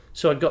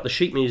 So I got the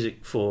sheet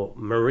music for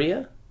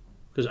Maria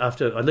because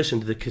after I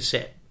listened to the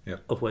cassette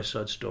of West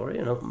Side Story,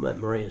 and that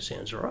Maria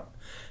sounds right.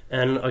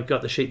 And I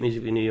got the sheet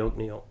music for New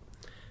York.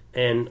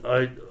 And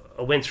I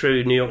went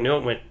through New York,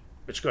 and went,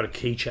 it's got a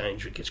key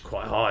change, it gets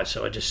quite high,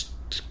 so I just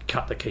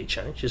cut the key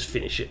change, just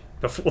finish it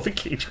before the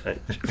key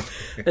change.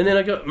 And then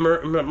I got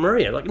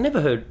Maria, like never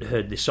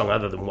heard this song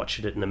other than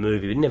watching it in the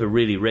movie, it never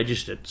really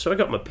registered. So I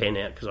got my pen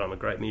out, because I'm a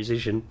great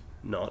musician,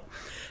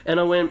 and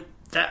I went,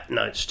 that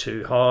note's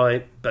too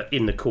high, but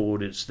in the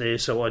chord it's there,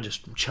 so I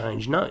just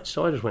changed notes.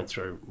 So I just went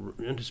through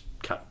and just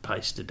cut and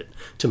pasted it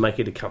to make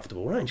it a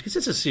comfortable range, because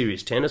it's a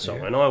serious tenor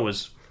song, and I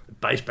was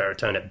bass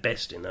baritone at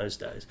best in those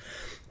days.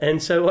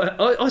 And so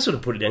I sort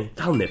of put it down.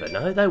 They'll never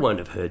know. They won't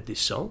have heard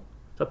this song.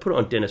 So I put it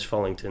on Dennis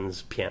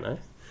Follington's piano,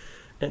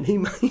 and he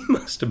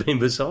must have been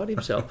beside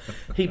himself.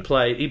 He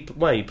played,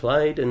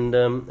 and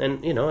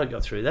I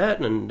got through that,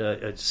 and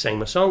I sang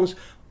my songs.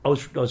 I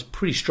was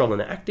pretty strong on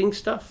the acting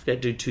stuff. I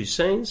had to do 2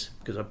 scenes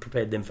because I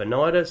prepared them for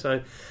NIDA,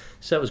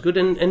 so it was good.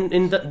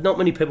 And not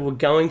many people were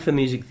going for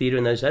music theatre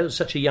in those days. It was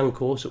such a young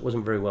course; it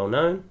wasn't very well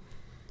known.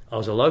 I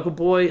was a local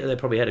boy. They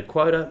probably had a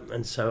quota,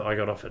 and so I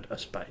got offered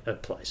a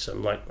place.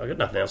 I'm like, I got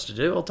nothing else to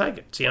do. I'll take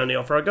it. It's the only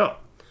offer I got.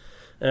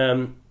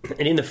 And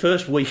in the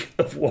first week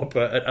of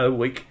Whopper at O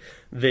Week,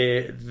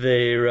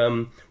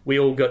 we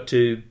all got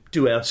to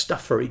do our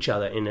stuff for each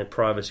other in the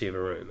privacy of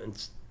a room.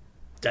 And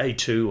day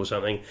 2 or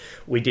something,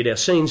 we did our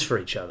scenes for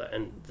each other,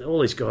 and all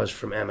these guys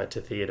from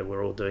amateur theatre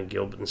were all doing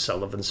Gilbert and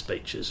Sullivan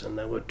speeches, and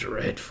they were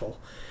dreadful.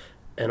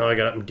 And I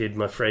got up and did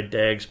my Fred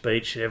Dagg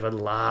speech. Everyone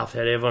laughed,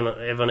 had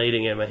everyone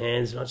eating out of my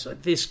hands, and I was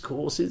like, this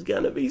course is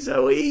going to be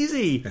so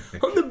easy.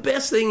 I'm the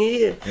best thing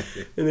here.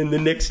 And then the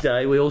next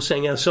day, we all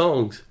sang our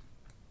songs.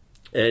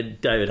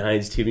 David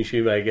Haynes, Timmy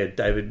Shoemaker,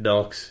 David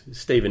Knox,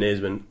 Stephen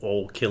Esmond,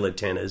 all killer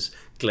tenors.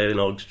 Glenn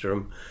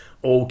Hogstrom,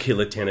 all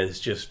killer tenors,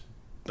 just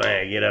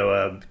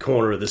bang,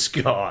 Corner of the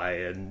Sky,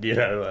 and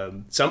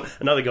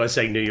another guy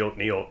sang New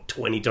York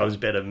 20 times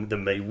better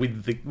than me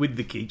with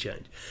the key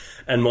change,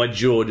 and my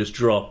jaw just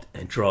dropped,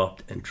 and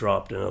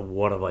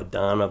what have I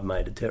done? I've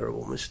made a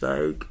terrible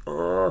mistake.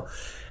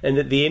 And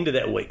at the end of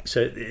that week,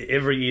 so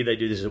every year they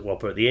do this at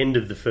Whopper, at the end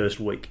of the first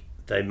week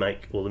they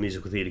make all the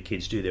musical theatre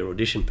kids do their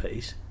audition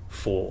piece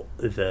for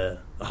the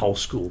whole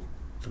school,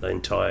 for the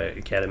entire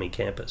academy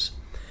campus,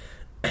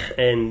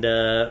 and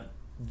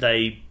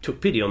they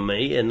took pity on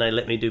me and they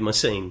let me do my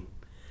scene.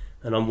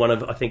 And I'm one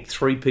of, I think,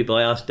 3 people.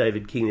 I asked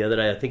David King the other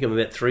day, I think I'm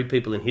about 3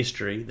 people in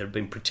history that have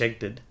been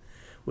protected.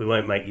 We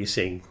won't make you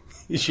sing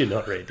if you're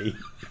not ready.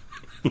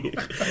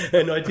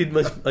 And I did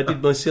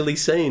my silly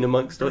scene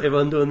amongst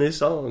everyone doing their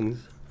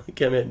songs. I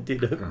came out and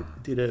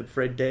did a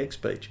Fred Dagg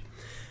speech.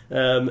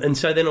 And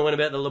so then I went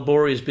about the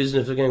laborious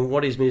business of going,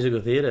 what is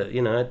musical theatre?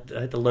 I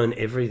had to learn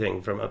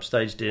everything from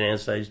upstage to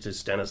downstage to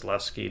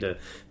Stanislavski to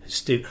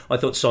Steve. I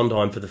thought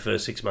Sondheim for the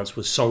first 6 months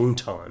was song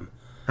time.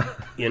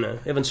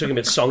 Everyone's talking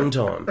about song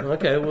time.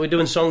 Okay, well, we're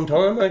doing song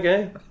time?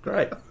 Okay,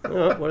 great. All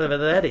right, whatever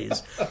that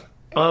is.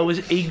 I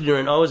was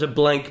ignorant. I was a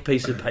blank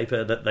piece of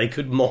paper that they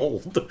could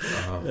mould.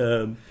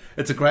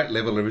 It's a great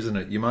leveler, isn't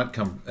it? You might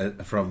come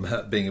from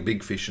being a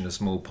big fish in a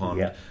small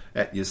pond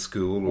at your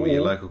school or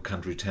your local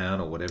country town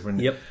or whatever,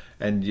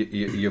 and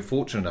you're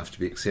fortunate enough to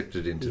be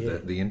accepted into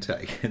the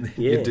intake, and then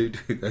you do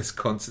those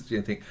concerts, and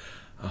you think,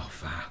 oh,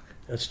 fuck.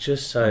 It's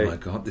just so... Oh, my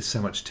God, there's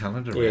so much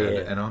talent around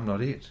it, and I'm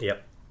not it.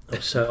 Yep. I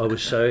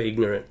was so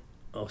ignorant.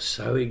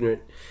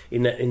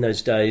 In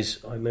those days.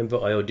 I remember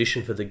I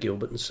auditioned for the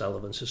Gilbert and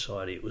Sullivan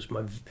Society. It was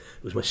my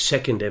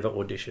second ever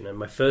audition, and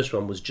my first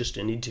one was just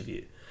an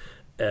interview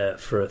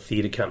for a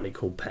theatre company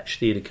called Patch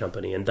Theatre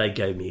Company, and they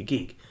gave me a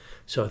gig.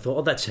 So I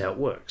thought, that's how it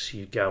works.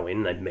 You go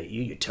in, they meet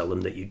you, you tell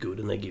them that you're good,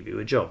 and they give you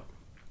a job.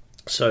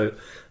 So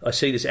I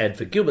see this ad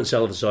for Gilbert and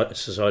Sullivan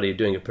Society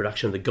doing a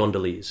production of The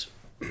Gondoliers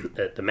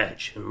at the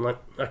Match, and I'm like,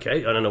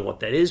 okay, I don't know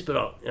what that is, but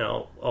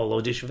I'll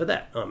audition for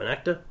that. I'm an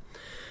actor.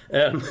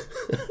 So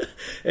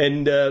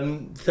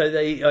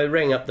I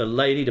rang up the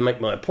lady to make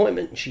my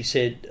appointment. I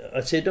said,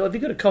 "Oh, have you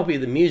got a copy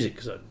of the music?"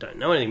 Because I don't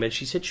know anything about it.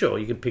 She said, "Sure,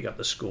 you can pick up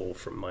the score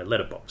from my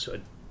letterbox." So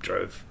I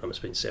drove. I must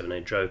have been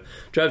 17.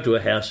 Drove to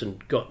a house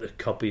and got the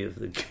copy of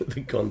the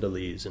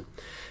Gondoliers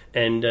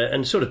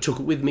and sort of took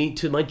it with me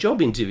to my job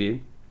interview,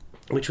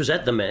 which was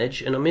at the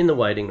Madge. And I'm in the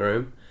waiting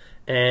room,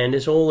 and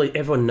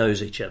everyone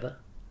knows each other.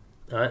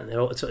 Right?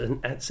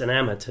 It's an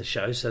amateur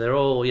show, so they're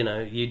all,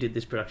 you did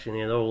this production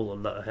here, they're all,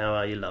 how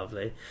are you,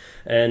 lovely,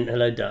 and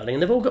hello, darling,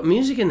 and they've all got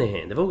music in their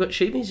hand, they've all got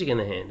sheet music in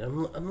their hand.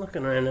 I'm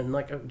looking around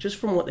and, just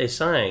from what they're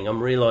saying,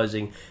 I'm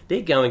realising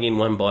they're going in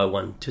one by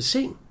one to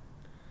sing.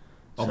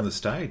 On the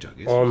stage, I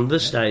guess. On the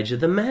stage of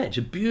the Madge,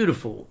 a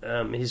beautiful,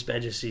 His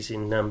Majesty's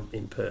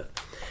in Perth.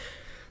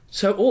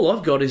 So all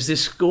I've got is this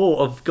score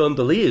of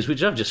Gondoliers,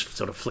 which I've just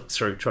sort of flicked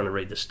through trying to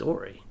read the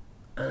story.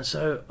 And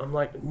so I'm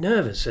like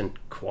nervous and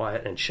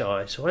quiet and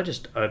shy. So I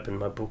just opened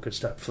my book and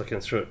start flicking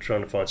through it,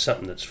 trying to find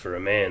something that's for a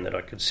man that I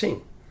could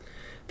sing.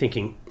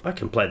 Thinking, I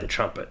can play the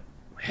trumpet.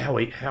 How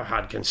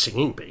hard can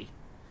singing be?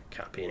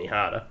 Can't be any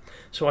harder.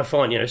 So I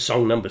find,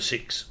 song number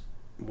 6,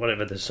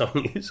 whatever the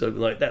song is. I'm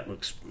like, that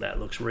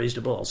looks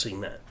reasonable. I'll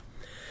sing that.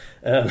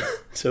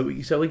 So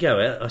we go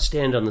out. I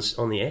stand on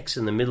the X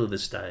in the middle of the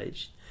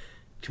stage,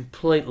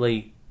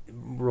 completely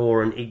raw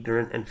and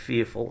ignorant and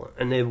fearful,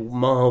 and they're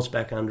miles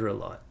back under a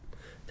light.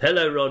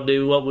 "Hello, Rodney,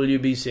 what will you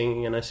be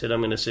singing?" And I said,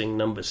 "I'm going to sing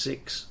number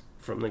 6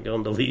 from the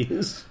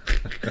Gondoliers."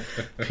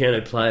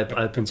 Piano player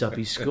opens up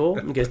his score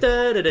and goes,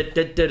 da da da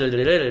da da da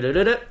da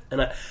da da,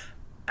 and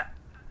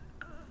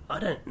I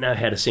don't know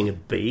how to sing a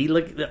B.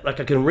 Like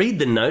I can read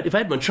the note. If I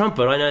had my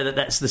trumpet, I know that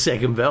that's the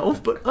second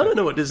valve, but I don't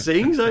know what to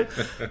sing, so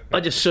I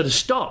just sort of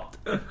stopped.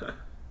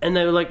 And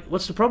they were like,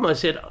 "What's the problem?" I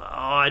said,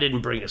 "I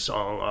didn't bring a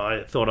song.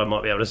 I thought I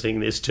might be able to sing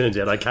this. Turns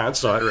out I can't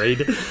sight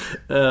read."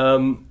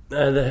 And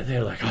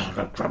they're like, "Oh,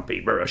 I'm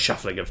grumpy." A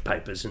shuffling of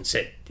papers, and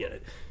said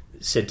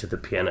to the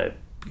piano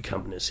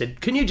accompanist,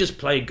 said, "Can you just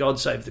play God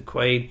Save the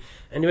Queen?"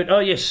 And he went, "Oh,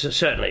 yes,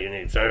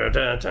 certainly."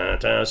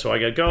 So I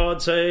go,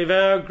 "God save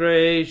our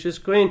gracious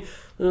Queen."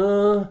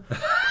 I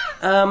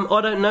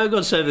don't know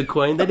God Save the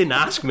Queen. They didn't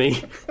ask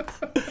me.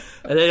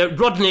 And they go,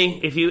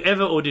 "Rodney, if you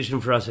ever audition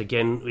for us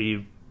again, will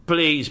you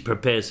please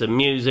prepare some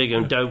music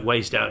and don't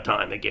waste our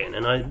time again?"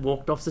 And I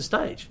walked off the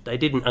stage. They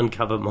didn't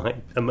uncover my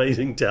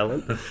amazing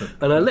talent,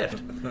 and I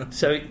left.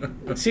 So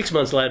 6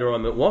 months later,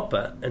 I'm at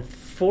WAPA, and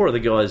 4 of the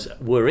guys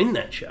were in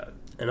that show.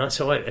 And I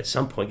at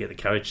some point get the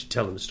courage to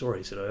tell them the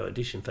story. So I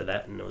auditioned for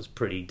that, and it was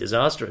pretty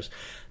disastrous.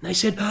 And they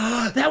said,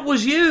 "Oh, that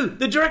was you.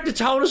 The director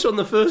told us on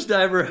the first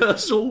day of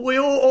rehearsal. We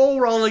were all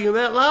rolling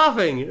about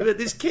laughing at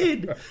this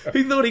kid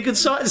who thought he could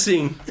sight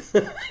sing."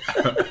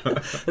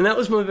 And that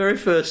was my very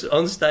first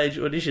on-stage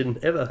audition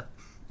ever.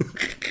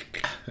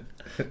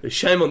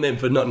 Shame on them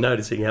for not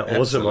noticing how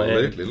awesome I am.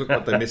 Absolutely. Look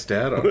what they missed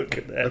out on. Look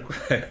at that. Look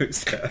what they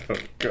missed out on.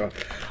 God.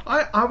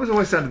 I was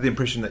always under the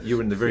impression that you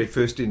were in the very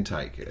first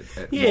intake.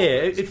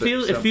 It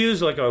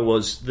feels like I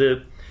was.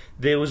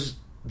 There was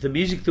the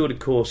music theatre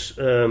course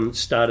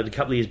started a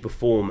couple of years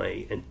before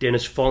me, and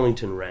Dennis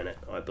Follington ran it,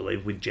 I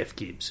believe, with Jeff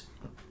Gibbs,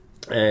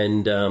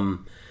 and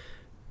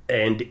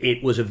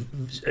it was a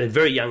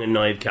very young and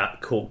naive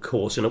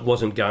course, and it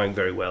wasn't going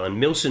very well.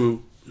 And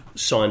Milson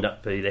signed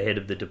up to be the head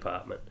of the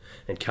department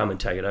and come and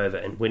take it over.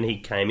 And when he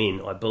came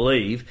in, I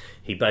believe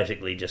he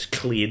basically just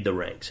cleared the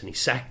ranks, and he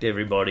sacked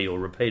everybody or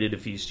repeated a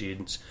few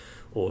students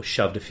or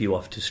shoved a few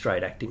off to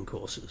straight acting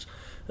courses.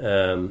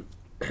 And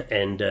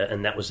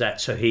that was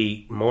that. So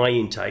my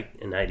intake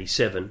in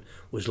 87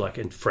 was like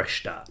a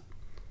fresh start.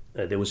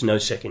 There was no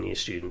second year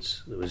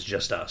students. There was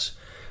just us.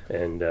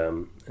 And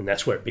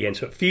that's where it began.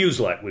 So it feels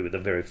like we were the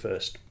very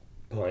first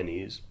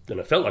pioneers. And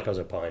I felt like I was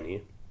a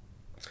pioneer.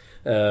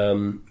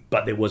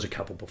 But there was a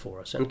couple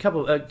before us, and a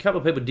couple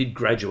of people did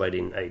graduate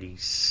in 80,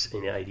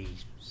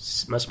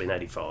 must have been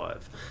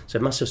 85. So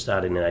it must have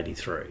started in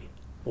 83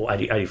 or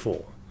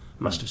 84.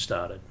 Must have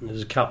started. And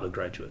there's a couple of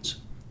graduates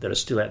that are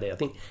still out there. I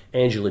think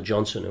Angela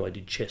Johnson, who I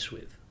did chess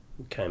with,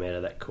 came out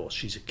of that course.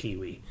 She's a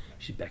Kiwi.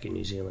 She's back in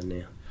New Zealand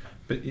now.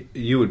 But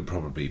you would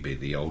probably be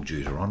the old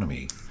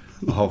Deuteronomy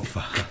of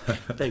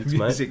Thanks,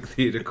 music mate.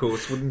 Theatre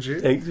course, wouldn't you?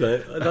 Thanks,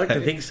 mate. I'd like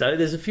to think so.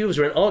 There's a few of us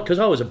around, because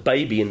I was a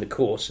baby in the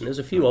course, and there's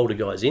a few older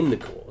guys in the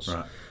course.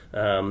 Right.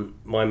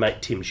 My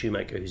mate Tim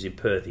Shoemaker, who's in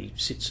Perth, he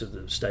sits at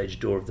the stage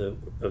door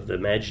of the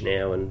Madge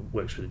now and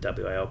works for the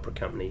WA Opera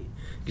Company.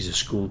 He's a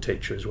school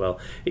teacher as well.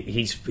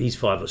 He's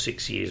 5 or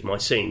 6 years my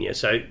senior,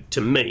 so to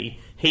me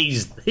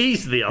he's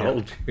the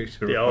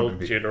old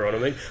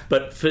Deuteronomy.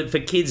 But for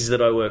kids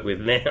that I work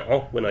with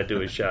now, when I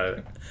do a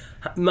show,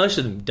 most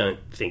of them don't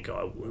think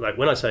like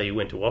when I say you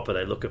went to WAPA,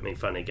 they look at me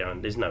funny,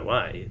 going, "There's no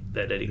way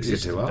that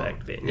existed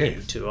back then. Yes.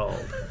 You're too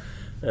old."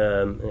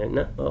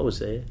 No, I was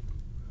there.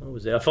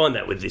 I find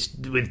that with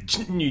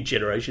new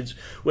generations,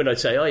 when I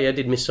say, "Oh yeah, I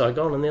did Miss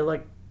Saigon," and they're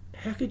like,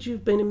 "How could you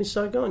have been in Miss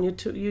Saigon? You're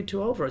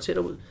too old for it." I said,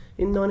 "I was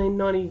in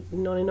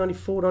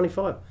 1994,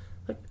 95.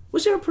 Like,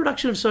 was there a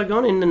production of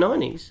Saigon in the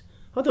 90s?"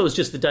 I thought it was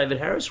just the David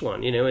Harris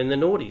one, in the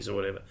noughties or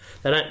whatever.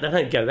 They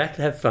don't go back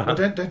that far. Well,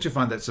 don't you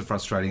find that's a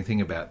frustrating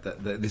thing about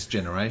this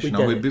generation?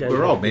 We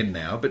We're old men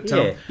now, but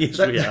yes,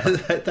 we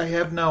are. They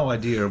have no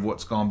idea of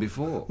what's gone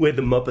before. We're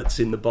the Muppets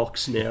in the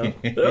box now.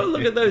 Oh,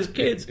 look at those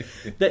kids.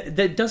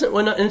 That doesn't,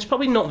 and it's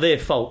probably not their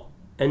fault.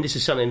 And this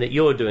is something that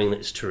you're doing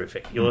that's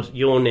terrific.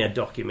 You're now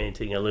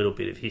documenting a little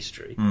bit of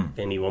history. If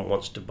anyone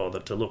wants to bother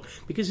to look,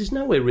 because there's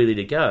nowhere really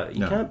to go.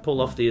 You can't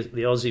pull off the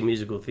Aussie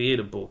Musical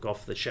Theatre book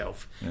off the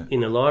shelf in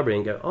the library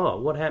and go, oh,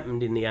 what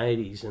happened in the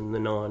 80s and the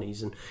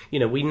 90s?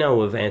 And we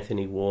know of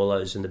Anthony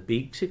Warlow's and the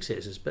big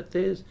successes, but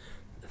there's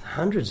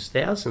hundreds,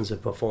 thousands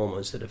of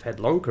performers that have had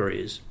long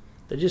careers.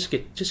 They just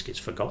gets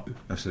forgotten.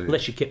 Absolutely.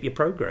 Unless you kept your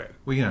program.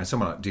 Well,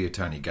 someone like dear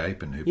Tony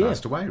Gapin, who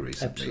passed away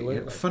recently.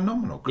 Absolutely.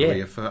 Phenomenal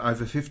career for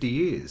over 50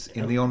 years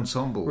in the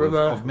ensemble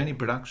of many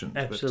productions.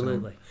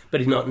 Absolutely.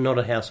 But he's not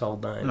a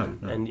household name.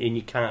 No. And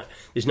you can't...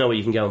 There's no way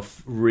you can go and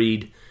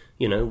read,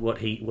 what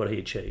he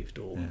achieved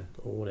or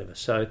whatever.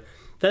 So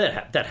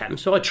that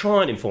happens. So I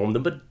try and inform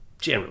them, but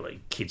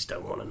generally kids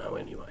don't want to know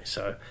anyway.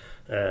 So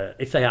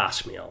if they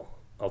ask me,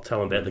 I'll tell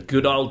them about the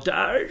good old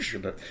days.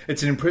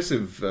 It's an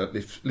impressive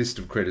list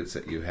of credits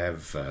that you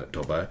have,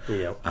 Dobbo.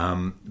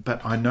 Yeah.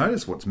 But I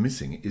notice what's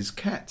missing is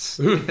Cats.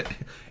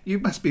 You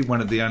must be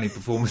one of the only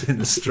performers in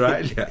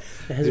Australia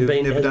who've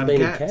never done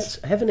Cats.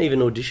 I haven't even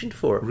auditioned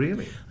for it.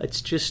 Really?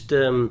 It's just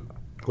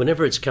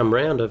whenever it's come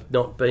round, I've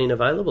not been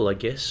available, I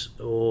guess,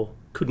 or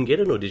couldn't get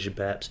an audition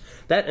perhaps.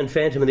 That and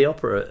Phantom of the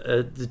Opera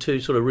are the two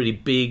sort of really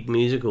big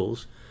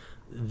musicals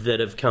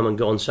that have come and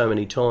gone so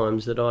many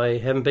times that I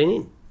haven't been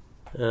in.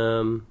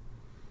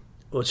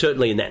 Well,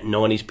 certainly in that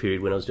 90s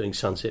period when I was doing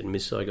Sunset and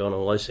Miss Saigon and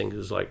all those things, it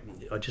was like,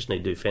 I just need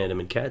to do Phantom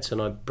and Cats,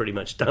 and I've pretty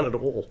much done it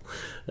all.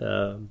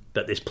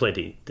 But there's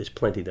plenty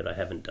that I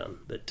haven't done.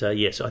 But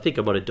yes, I think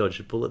I might have dodged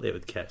a bullet there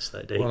with Cats,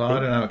 though. Well, I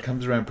don't know. It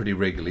comes around pretty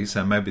regularly,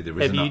 so maybe there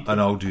is an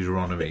old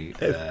Deuteronomy.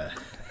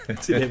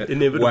 It's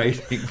inevitable.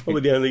 Waiting.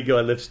 I'm the only guy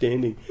left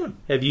standing.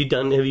 Have you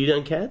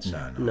done Cats?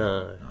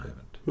 No. I haven't.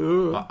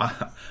 Mm.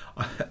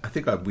 I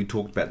think we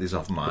talked about this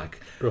off mic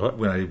right.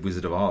 when I did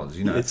Wizard of Oz.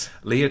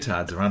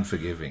 Leotards are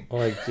unforgiving.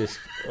 I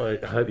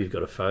hope you've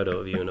got a photo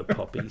of you in a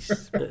poppy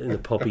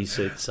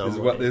suit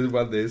somewhere. There's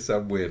one there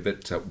somewhere.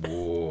 But talk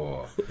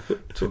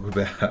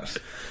about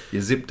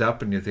you're zipped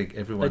up and you think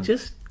everyone. I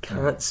just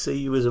can't see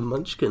you as a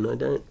munchkin. I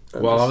don't.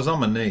 Well, I was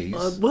on my knees.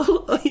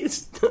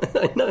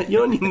 I know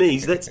you're on your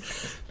knees.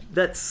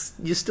 That's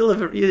you're still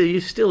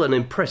an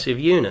impressive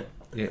unit.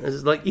 Yeah.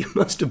 It's like you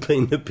must have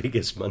been the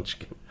biggest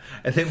munchkin.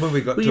 And then when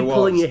we got Were to you Oz...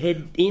 pulling your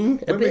head in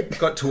a bit? When we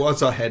got to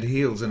Oz, I had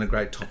heels and a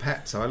great top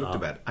hat, so I looked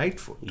about 8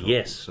 foot tall.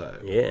 Yes. So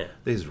yeah.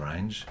 There's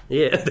range.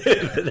 Yeah.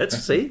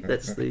 That's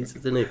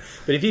the new.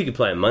 But if you could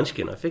play a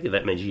munchkin, I figure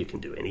that means you can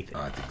do anything.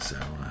 I think so.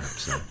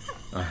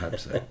 I hope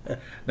so.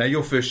 Now,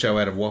 your first show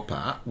out of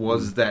Whopper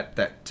was that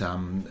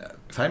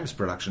famous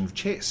production of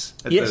Chess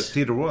at the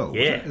Theatre Royal.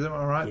 Yeah. Is that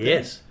all right?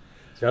 Yes.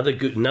 Another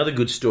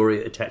good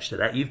story attached to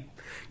that.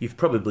 You've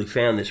probably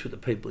found this with the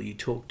people you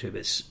talk to, but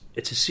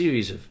it's a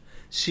series of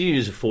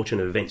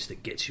fortunate events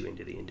that gets you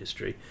into the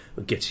industry,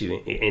 or gets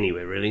you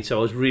anywhere really. So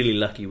I was really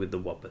lucky with the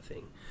Whopper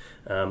thing.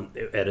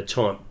 At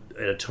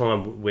a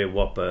time where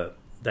Whopper,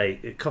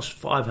 it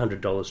cost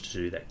 $500 to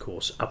do that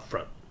course up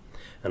front,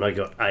 and I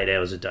got 8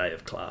 hours a day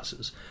of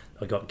classes.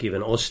 I got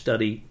given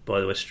Austudy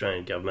by the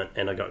Australian government,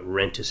 and I got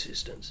rent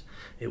assistance.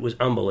 It was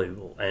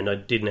unbelievable, and I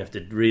didn't have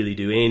to really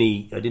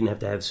I didn't have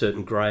to have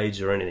certain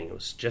grades or anything. It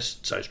was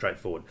just so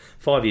straightforward.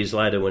 5 years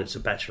later, when it's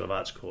a Bachelor of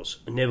Arts course,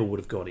 I never would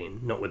have got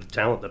in, not with the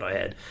talent that I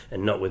had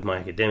and not with my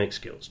academic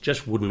skills.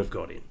 Just wouldn't have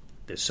got in.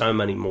 There's so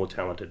many more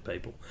talented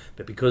people.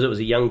 But because it was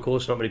a young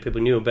course, not many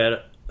people knew about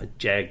it, I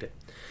jagged it.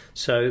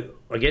 So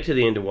I get to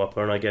the end of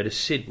Whopper and I go to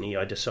Sydney.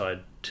 I decide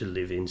to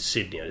live in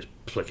Sydney. I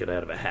just pluck it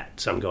out of a hat.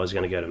 Some guy's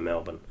going to go to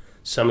Melbourne.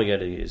 Some are going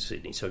to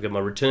Sydney. So I get my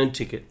return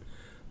ticket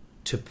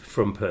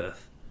from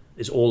Perth.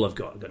 Is all I've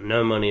got. I've got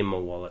no money in my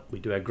wallet. We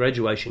do our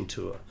graduation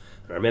tour.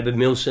 And I remember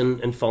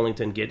Milson and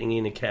Follington getting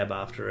in a cab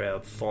after our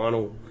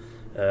final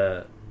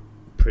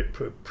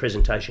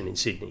presentation in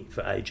Sydney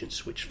for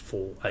agents, which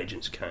 4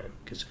 agents came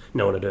because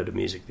no one had heard of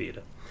music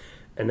theatre.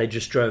 And they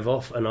just drove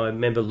off, and I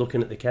remember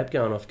looking at the cab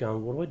going,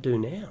 what do I do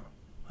now?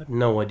 I have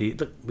no idea.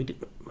 Look,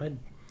 I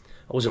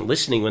wasn't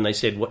listening when they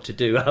said what to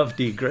do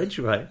after you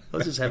graduate. I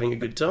was just having a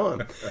good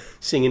time,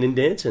 singing and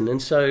dancing.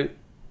 And so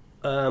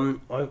I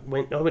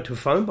went to a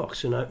phone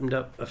box and opened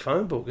up a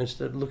phone book and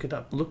started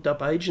looked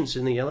up agents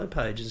in the Yellow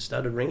Pages and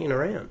started ringing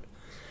around.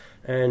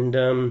 And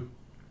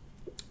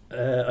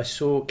I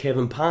saw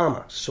Kevin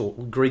Palmer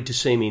agreed to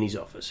see me in his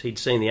office. He'd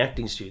seen the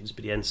acting students,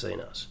 but he hadn't seen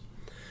us.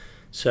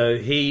 So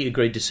he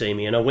agreed to see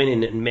me, and I went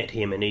in and met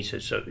him, and he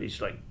said, so he's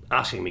like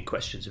asking me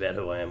questions about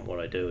who I am, what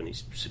I do, and he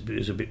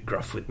was a bit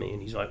gruff with me, and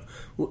he's like,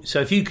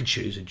 so if you could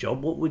choose a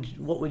job, where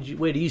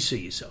do you see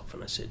yourself?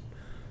 And I said,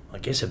 I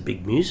guess a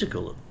big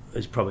musical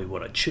is probably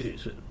what I'd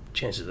choose.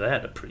 chances of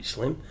that are pretty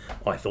slim,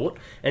 I thought.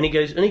 And he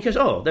goes,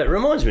 oh, that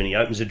reminds me. And he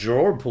opens a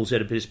drawer and pulls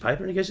out a bit of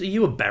paper and he goes, are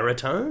you a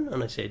baritone?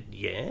 And I said,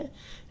 yeah. And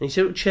he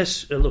said, well,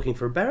 Chess are looking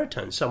for a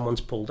baritone.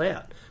 Someone's pulled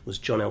out. It was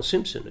John L.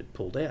 Simpson who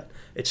pulled out.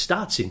 It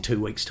starts in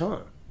 2 weeks'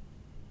 time.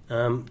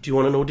 Do you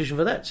want an audition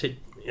for that?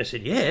 I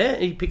said, yeah.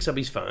 He picks up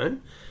his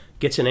phone,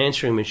 gets an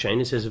answering machine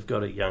and says, I've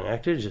got a young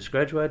actor, just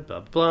graduated,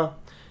 blah, blah, blah.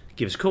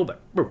 Give us a call back.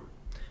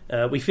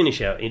 We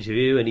finish our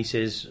interview and he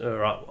says, all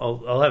right,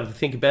 I'll have a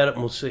think about it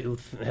and we'll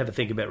have a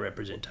think about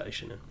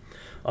representation. And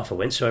off I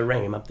went. So I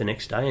rang him up the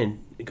next day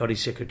and got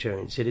his secretary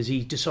and said, has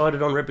he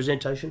decided on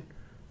representation?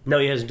 No,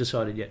 he hasn't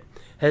decided yet.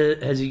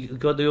 Has he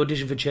got the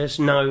audition for Chess?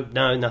 No,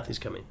 nothing's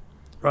coming.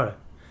 Right.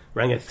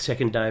 Rang a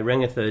second day,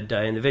 rang a third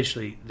day, and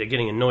eventually they're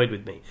getting annoyed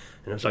with me.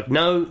 And I was like,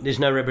 no, there's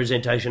no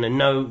representation and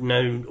no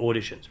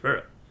auditions.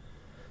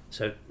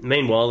 So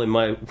meanwhile, in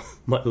my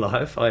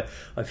life, I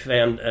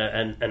found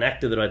an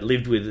actor that I'd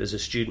lived with as a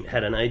student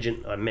had an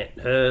agent. I met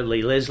her,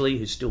 Lee Leslie,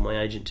 who's still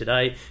my agent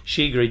today.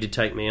 She agreed to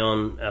take me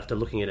on after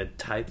looking at a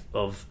tape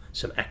of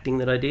some acting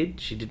that I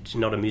did. She's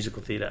not a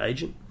musical theatre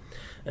agent.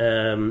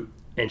 And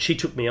she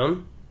took me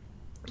on.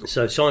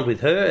 So I signed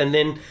with her, and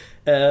then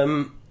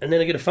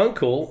I get a phone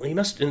call. And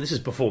this is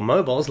before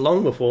mobiles,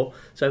 long before,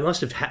 so it must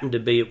have happened to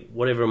be at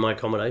whatever my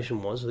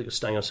accommodation was. I think I was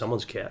staying on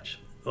someone's couch.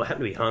 I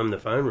happened to be home, the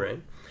phone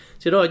rang.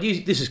 Said,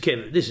 this is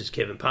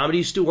Kevin Palmer. Do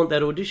you still want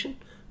that audition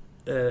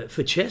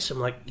for Chess? I'm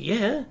like,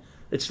 yeah.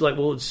 It's like,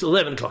 well, it's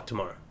 11 o'clock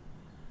tomorrow.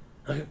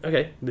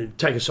 Okay,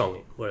 take a song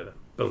in, whatever.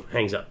 Boom,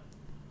 hangs up.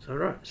 So,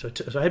 right. So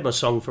I had my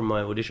song from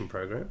my audition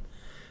program,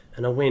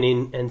 and I went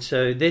in, and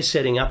so they're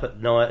setting up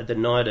at the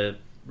NIDA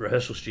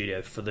rehearsal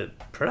studio for the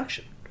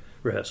production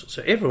rehearsal.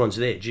 So everyone's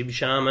there. Jim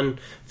Sharman,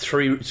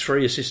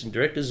 three assistant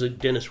directors.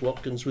 Dennis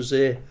Watkins was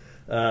there.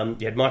 You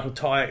had Michael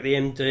Tyack, the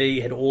MD.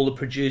 You had all the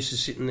producers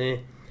sitting there.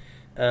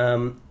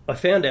 I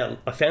found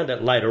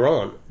out later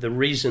on the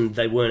reason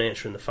they weren't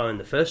answering the phone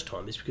the first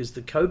time is because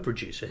the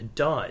co-producer had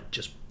died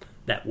just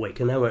that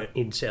week, and they were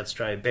in South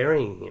Australia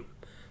burying him.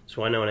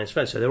 So I know one answered the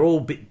phone. So they're all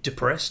a bit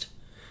depressed.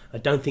 I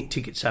don't think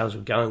ticket sales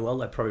were going well.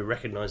 They probably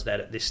recognised that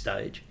at this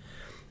stage,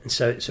 and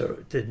so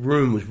the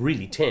room was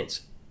really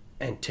tense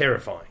and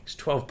terrifying. It's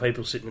 12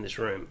 people sitting in this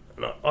room.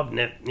 And I've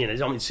never,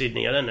 I'm in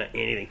Sydney. I don't know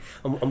anything.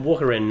 I'm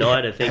walking around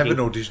NIDA thinking... Having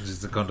auditions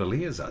as the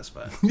gondoliers, I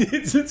suppose.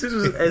 It's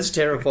as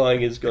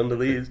terrifying as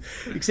gondoliers.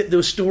 Except there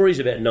were stories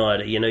about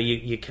NIDA.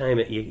 You came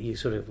at... You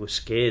sort of were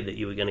scared that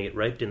you were going to get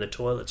raped in the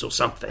toilets or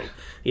something,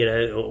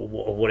 or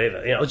whatever.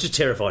 I was just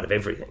terrified of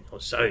everything. I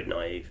was so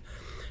naive.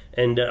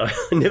 And I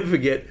never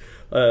forget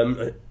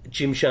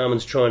Jim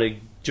Sharman's trying to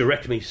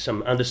direct me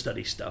some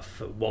understudy stuff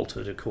for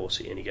Walter de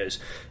Courcy, and he goes,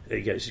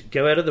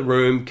 go out of the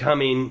room,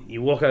 come in, you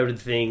walk over to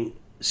the thing,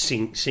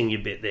 sing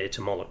your bit there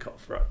to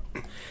Molotov, right?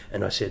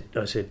 And I said,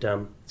 so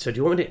do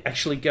you want me to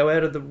actually go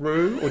out of the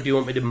room, or do you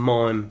want me to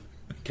mime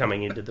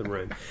coming into the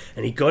room?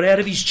 And he got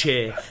out of his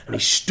chair and he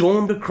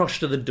stormed across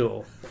to the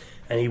door,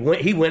 and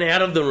he went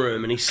out of the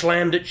room and he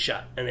slammed it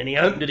shut, and then he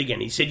opened it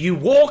again. He said, you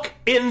walk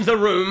in the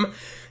room,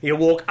 you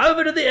walk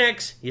over to the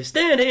X, you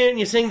stand here and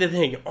you sing the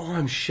thing. Oh,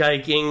 I'm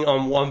shaking.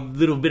 I'm one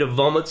little bit of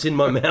vomits in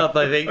my mouth,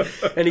 I think.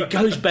 And he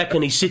goes back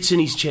and he sits in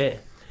his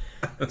chair.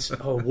 So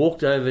I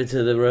walked over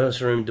to the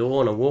rehearsal room door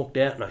and I walked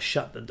out and I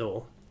shut the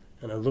door.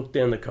 And I looked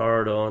down the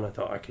corridor and I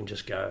thought, I can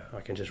just go.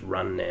 I can just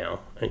run now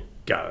and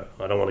go.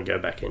 I don't want to go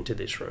back into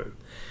this room.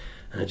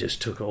 And it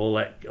just took all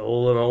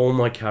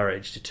my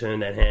courage to turn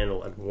that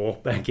handle and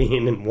walk back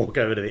in and walk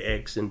over to the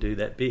X and do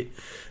that bit.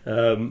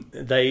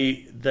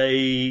 They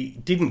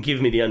didn't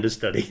give me the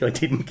understudy. I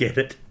didn't get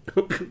it,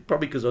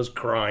 probably because I was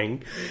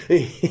crying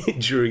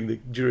during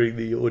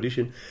the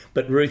audition.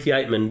 But Ruth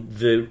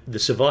Yateman, the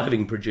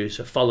surviving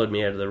producer, followed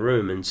me out of the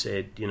room and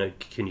said,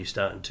 can you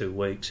start in 2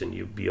 weeks and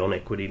you'll be on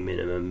equity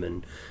minimum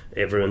and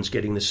everyone's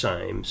getting the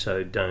same,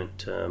 so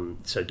don't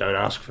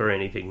ask for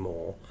anything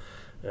more.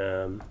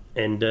 And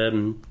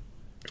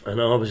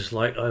I was just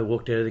like, I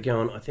walked out of there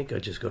going, I think I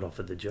just got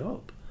offered the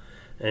job.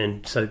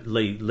 And so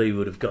Lee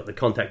would have got the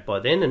contact by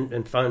then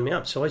and phoned me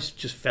up. So I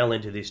just fell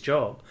into this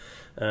job.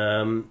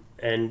 And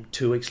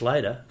 2 weeks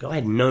later, I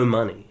had no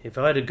money. If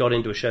I had got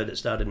into a show that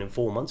started in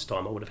 4 months'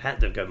 time, I would have had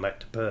to go back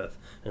to Perth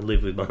and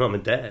live with my mum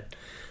and dad.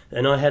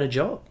 And I had a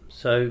job.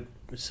 So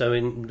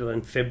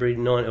in February,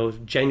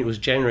 it was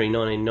January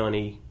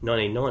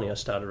 1990, I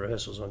started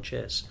rehearsals on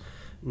Chess,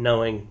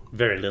 knowing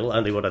very little,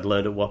 only what I'd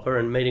learned at Whopper,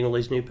 and meeting all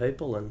these new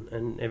people,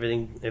 and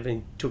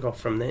everything took off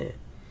from there.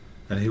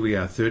 And here we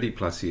are 30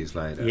 plus years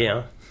later.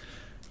 Yeah.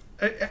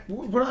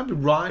 Would I be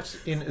right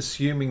in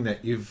assuming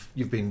that you've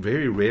been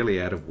very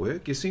rarely out of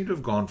work? You seem to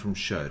have gone from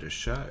show to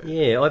show.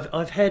 Yeah,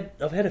 I've had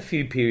a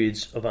few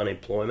periods of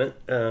unemployment,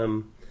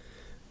 but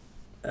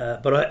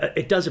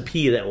it does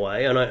appear that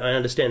way, and I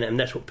understand that, and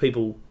that's what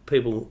people.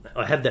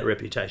 I have that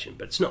reputation,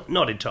 but it's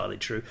not entirely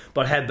true.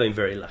 But I have been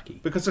very lucky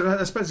because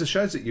I suppose the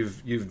shows that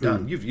you've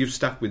done, you've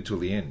stuck with till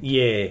the end.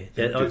 Yeah,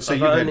 so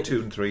you've had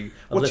 2 and 3.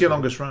 What's your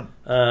longest run?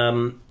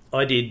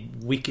 I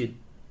did Wicked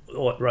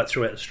right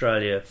throughout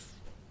Australia,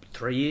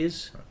 3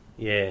 years.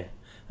 Yeah.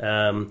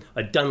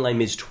 I'd done Les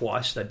Mis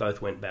twice. They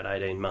both went about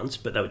 18 months,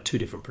 but they were two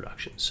different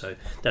productions, so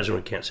that doesn't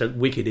really count. So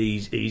Wicked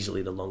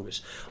easily the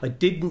longest. I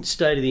didn't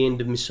stay to the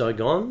end of Miss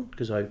Saigon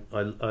because I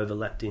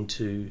overlapped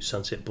into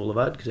Sunset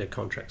Boulevard because our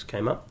contracts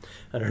came up.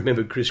 And I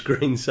remember Chris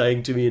Green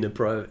saying to me in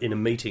a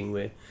meeting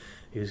where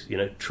he was,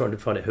 trying to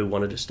find out who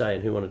wanted to stay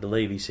and who wanted to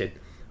leave.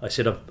 I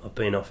said, I've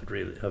been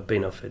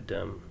offered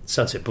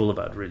Sunset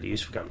Boulevard, really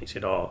useful company. He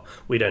said, oh,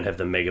 we don't have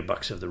the mega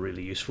bucks of the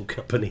really useful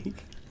company.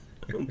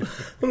 I'm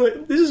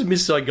like, this is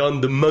Miss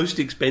Saigon, the most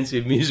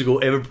expensive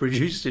musical ever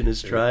produced in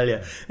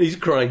Australia. And he's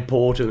crying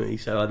poor to me.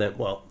 So I thought,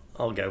 well,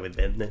 I'll go with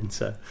them then.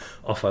 So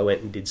off I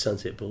went and did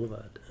Sunset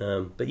Boulevard.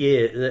 But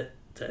yeah,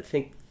 I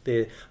think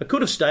I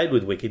could have stayed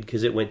with Wicked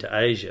because it went to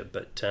Asia,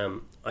 but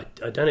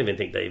I don't even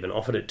think they even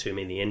offered it to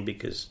me in the end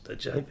because I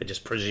think they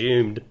just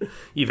presumed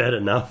you've had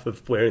enough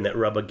of wearing that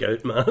rubber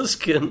goat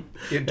mask. Dr.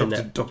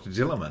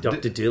 Dillerman.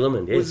 Dr.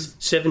 Dillerman, yes.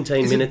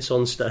 17 minutes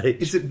on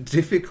stage. Is it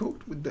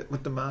difficult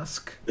with the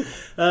mask?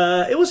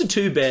 It wasn't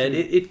too bad.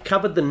 It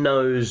covered the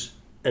nose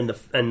and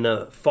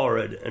the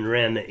forehead and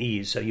around the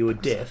ears, so you were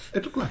deaf.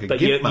 It looked like a but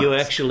gimp mask. you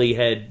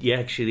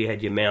actually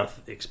had your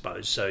mouth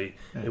exposed, so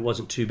it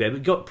wasn't too bad.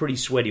 It got pretty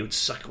sweaty. It would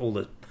suck all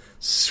the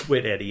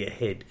sweat out of your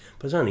head.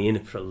 But it's only in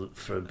it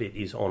for a bit.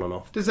 Is on and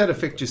off. Does that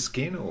affect your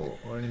skin or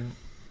anything?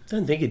 I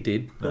don't think it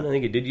did. No. I don't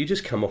think it did. You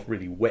just come off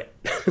really wet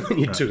when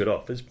you took it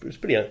off. It's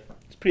pretty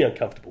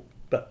uncomfortable.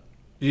 But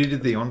you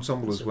did the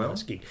ensemble as well?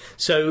 Nice gig.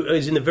 So it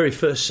was in the very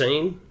first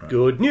scene. Right.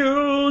 Good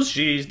news,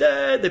 she's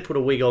dead. They put a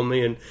wig on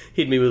me and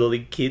hid me with all the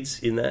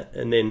kids in that,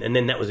 and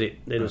then that was it.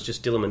 Then it was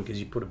just Dillerman because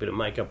you put a bit of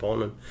makeup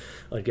on and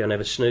I'd go and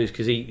have a snooze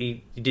because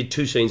he did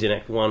 2 scenes in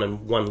Act 1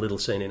 and 1 little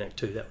scene in Act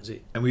 2. That was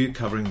it. And were you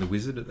covering the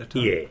Wizard at that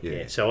time?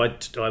 Yeah. So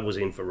I was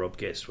in for Rob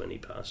Guest when he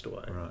passed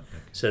away. Right. Okay.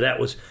 So that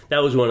was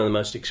one of the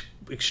most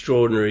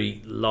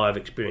extraordinary live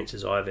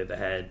experiences I've ever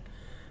had.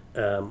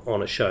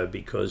 On a show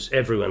because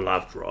everyone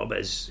loved Rob,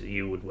 as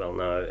you would well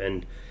know,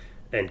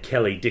 and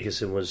Kelly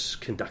Dickerson was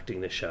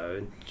conducting the show.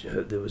 And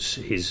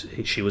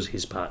she was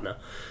his partner,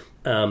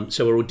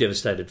 so we're all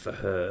devastated for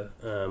her.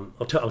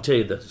 I'll tell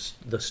you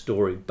the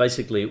story.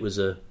 Basically,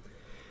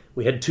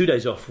 we had 2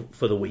 days off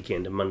for the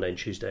weekend, a Monday and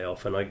Tuesday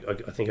off, and I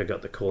think I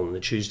got the call on the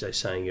Tuesday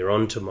saying you're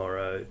on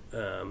tomorrow,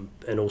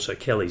 and also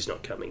Kelly's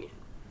not coming in,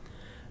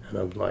 and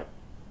I was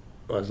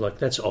like,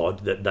 that's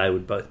odd that they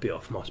would both be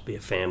off. Must be a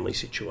family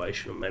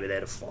situation, or maybe they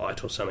had a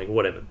fight or something, or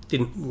whatever.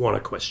 Didn't want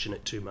to question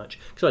it too much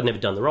because I'd never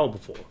done the role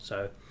before.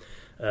 So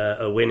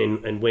I went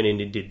in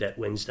and did that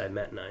Wednesday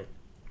matinee,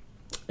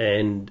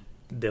 and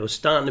there was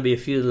starting to be a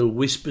few little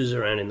whispers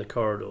around in the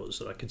corridors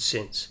that I could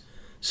sense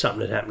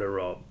something had happened to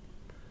Rob.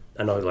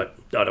 And I was like,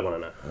 I don't want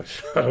to know.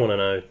 I don't want to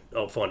know.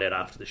 I'll find out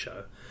after the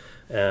show.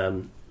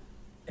 And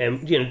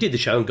did the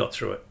show and got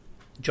through it.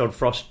 John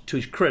Frost, to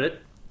his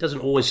credit, doesn't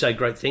always say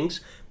great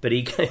things, but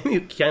he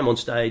came on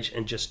stage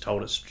and just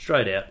told us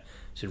straight out.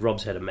 He said,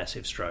 Rob's had a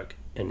massive stroke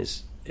and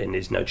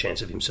there's no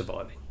chance of him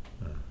surviving.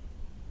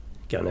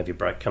 Go and have your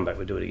break, come back,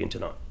 we'll do it again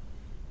tonight.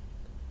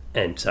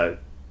 And so,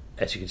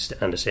 as you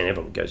can understand,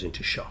 everyone goes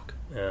into shock.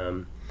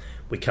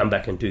 We come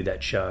back and do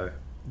that show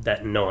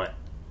that night,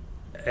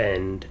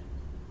 and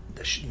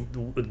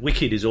the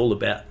Wicked is all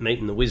about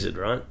meeting the Wizard,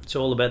 right? It's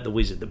all about the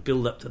Wizard, the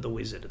build-up to the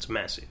Wizard. It's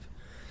massive.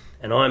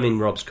 And I'm in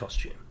Rob's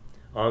costume.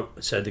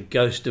 So the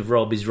ghost of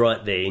Rob is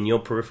right there. In your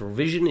peripheral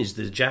vision is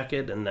the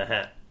jacket and the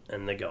hat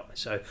and the guy.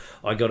 So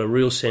I got a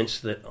real sense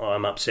that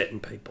I'm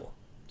upsetting people.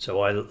 So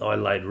I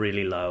laid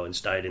really low and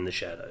stayed in the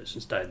shadows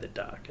and stayed in the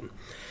dark. And,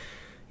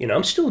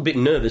 I'm still a bit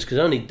nervous because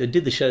I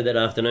did the show that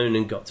afternoon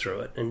and got through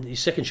it. And the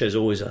second show is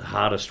always the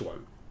hardest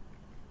one.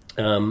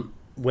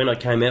 When I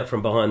came out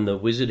from behind the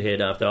wizard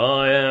head after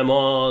I Am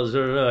Oz,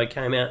 I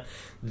came out,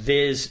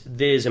 there's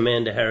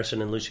Amanda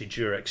Harrison and Lucy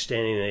Durack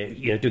standing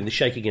there, doing the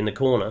shaking in the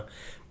corner,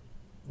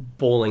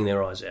 bawling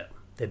their eyes out.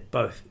 They're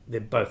both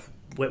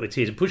wet with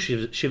tears. It puts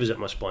shivers up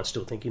my spine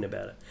still thinking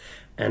about it.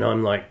 And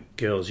I'm like,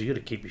 girls, you got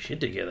to keep your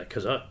shit together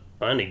because I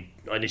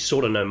just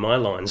sort of know my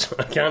lines.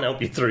 I can't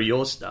help you through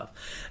your stuff.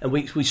 And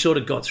we sort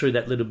of got through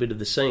that little bit of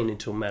the scene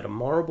until Madame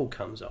Morrible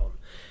comes on.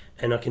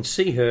 And I can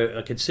see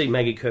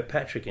Maggie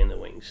Kirkpatrick in the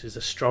wings. She's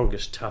the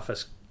strongest,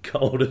 toughest,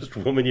 coldest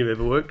woman you've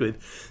ever worked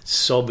with,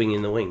 sobbing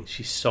in the wings.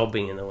 She's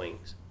sobbing in the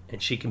wings.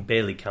 And she can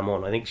barely come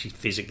on. I think she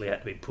physically had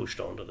to be pushed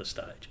onto the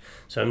stage.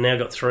 So I've now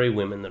got 3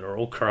 women that are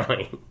all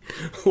crying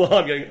while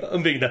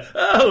I'm being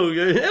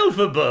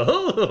Elphaba,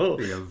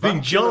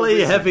 being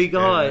jolly, happy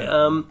guy.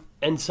 Yeah.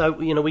 And so,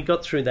 we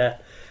got through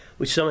that.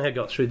 We somehow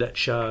got through that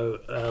show.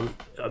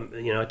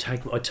 I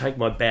take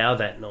my bow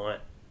that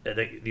night.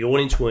 The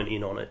audience weren't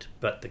in on it,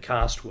 but the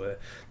cast were.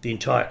 The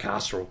entire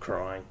cast are all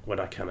crying when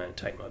I come out and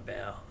take my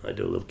bow. I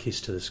do a little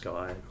kiss to the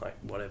sky, like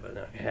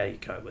whatever. How do you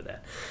cope with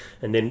that?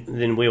 And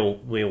then we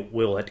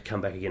all had to come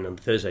back again on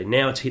Thursday.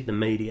 Now it's hit the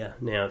media.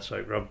 Now it's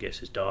like Rob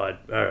Guest has died.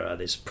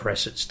 There's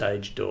press at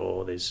stage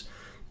door.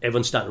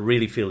 Everyone's starting to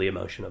really feel the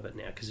emotion of it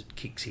now because it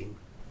kicks in.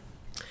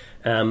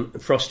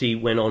 Frosty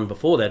went on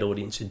before that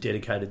audience and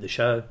dedicated the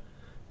show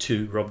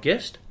to Rob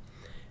Guest,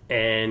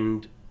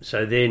 and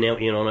so they're now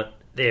in on it.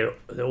 the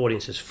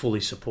audience is fully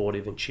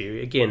supportive and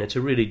cheery. Again, it's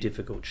a really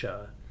difficult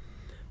show.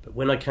 But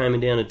when I came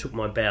down and took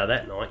my bow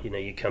that night,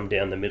 you come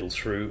down the middle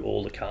through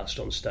all the cast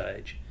on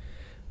stage.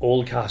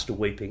 All the cast are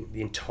weeping.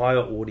 The entire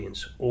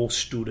audience all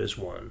stood as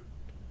one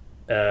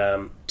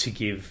to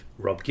give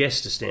Rob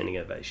Guest a standing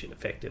ovation,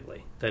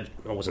 effectively. I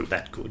wasn't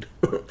that good.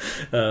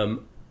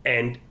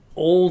 And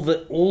all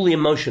the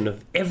emotion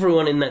of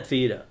everyone in that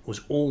theatre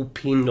was all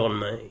pinned on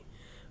me.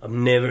 I've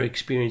never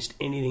experienced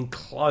anything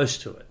close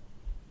to it.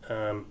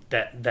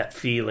 That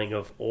feeling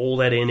of all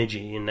that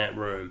energy in that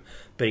room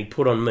being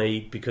put on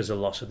me because of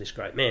the loss of this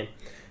great man.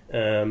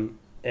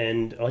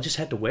 And I just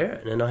had to wear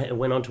it. And I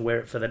went on to wear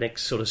it for the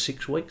next sort of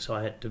 6 weeks.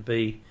 I had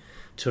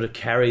to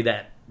carry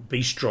that,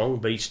 be strong,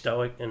 be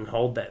stoic, and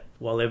hold that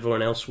while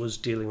everyone else was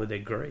dealing with their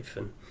grief.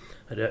 And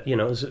it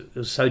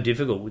was so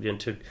difficult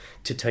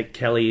to take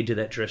Kelly into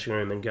that dressing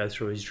room and go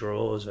through his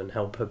drawers and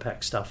help her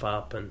pack stuff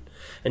up,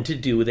 and to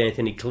deal with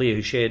Anthony Clear,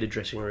 who shared a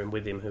dressing room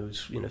with him, who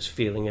was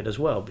feeling it as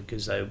well,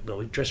 because they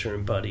were dressing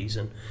room buddies,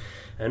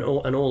 and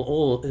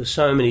all there's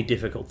so many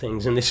difficult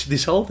things, and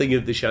this whole thing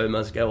of the show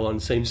must go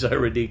on seems so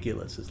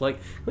ridiculous. It's like,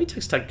 we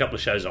just take a couple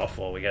of shows off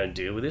while we go and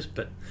deal with this,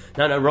 but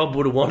no, Rob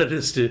would have wanted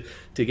us to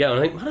go,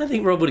 and I don't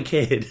think Rob would have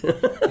cared.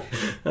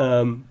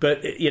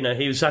 But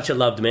he was such a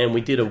loved man. We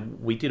did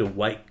a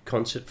wake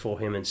concert for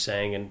him and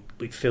sang, and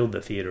we filled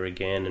the theatre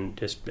again, and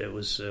just it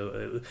was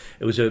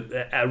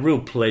a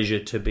real pleasure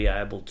to be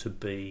able to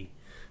be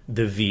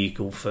the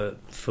vehicle for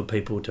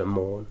people to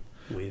mourn.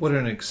 What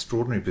an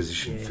extraordinary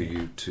position for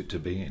you to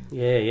be in.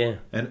 Yeah.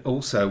 And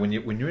also, when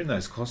you're in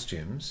those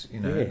costumes,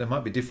 there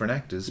might be different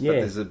actors, but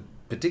there's a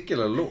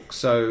particular look.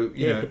 So,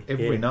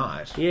 every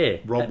night,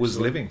 Rob was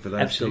living for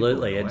those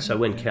absolutely. people. And so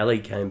when Kelly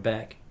came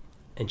back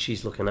and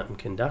she's looking up and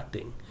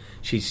conducting,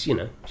 she's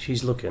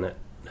looking at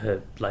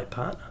her late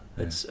partner.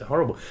 It's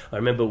horrible. I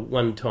remember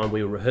one time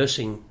we were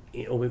rehearsing,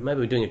 or maybe we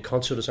were doing a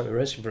concert or something,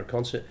 rehearsing for a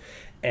concert,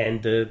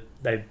 and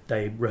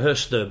they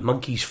rehearsed the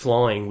monkeys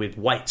flying with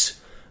weights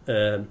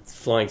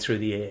flying through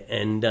the air,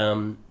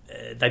 and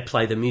they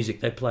play the music.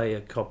 They play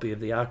a copy of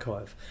the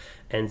archive,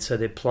 and so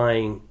they're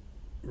playing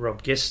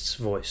Rob Guest's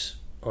voice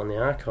on the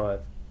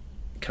archive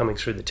coming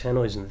through the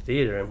tannoys in the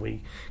theatre, and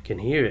we can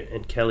hear it,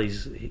 and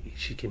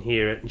she can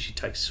hear it, and she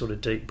takes a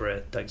deep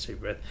breath,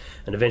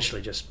 and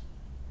eventually just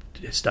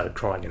started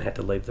crying and had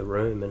to leave the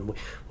room. And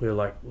we were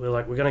like, we're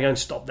going to go and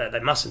stop that. They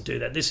mustn't do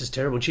that. This is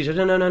terrible. And she said,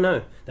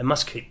 no, they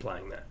must keep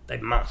playing that. They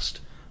must.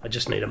 I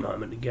just need a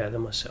moment to gather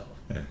myself.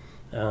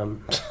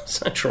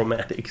 So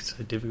traumatic,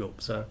 so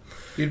difficult. So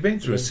you'd been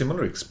through a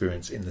similar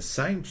experience in the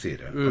same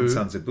theatre on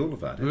Sunset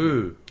Boulevard, hadn't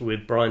you?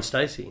 With Brian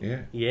Stacey.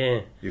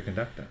 Yeah, your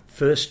conductor.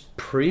 First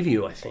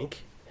preview, I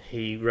think,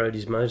 he rode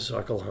his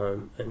motorcycle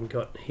home and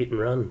got hit and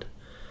run.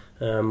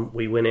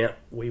 We went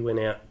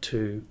out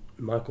to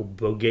Michael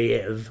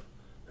Bogaev,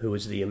 who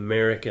was the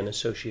American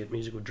Associate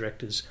Musical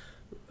Director's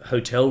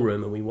hotel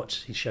room, and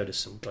he showed us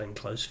some Glenn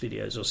Close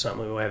videos or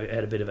something. We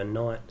had a bit of a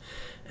night,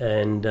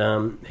 and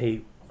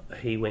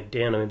he went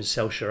down. I remember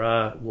Sal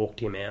Sharrar walked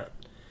him out,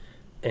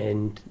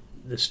 and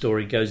the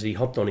story goes that he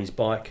hopped on his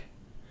bike,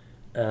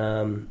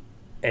 and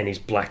his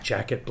black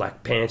jacket,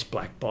 black pants,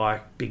 black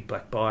bike, big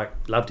black bike.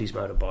 Loved his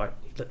motorbike.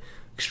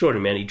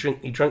 Extraordinary man.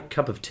 He drank a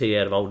cup of tea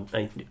out of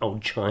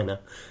old china,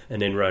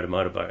 and then rode a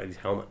motorbike with his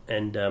helmet.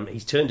 And he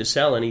turned to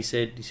Sal and he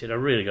said, I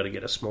really got to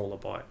get a smaller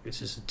bike.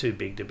 This is too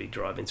big to be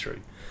driving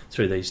through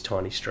these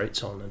tiny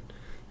streets on.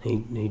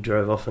 And he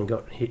drove off and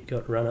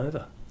got run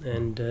over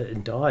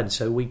and died.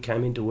 So we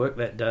came into work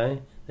that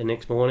day, the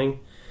next morning,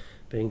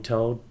 being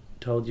told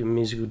your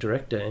musical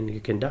director and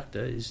your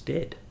conductor is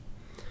dead.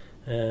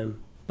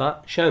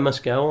 But show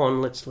must go on.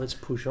 Let's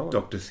push on.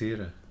 Dr.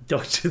 Theatre.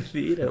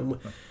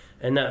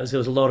 And there was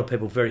a lot of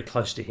people very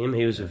close to him.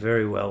 He was a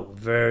very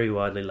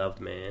widely loved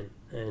man.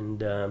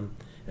 And,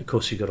 of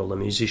course, you got all the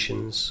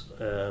musicians,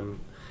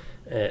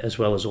 as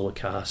well as all the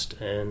cast.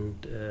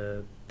 And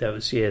that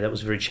was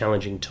a very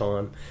challenging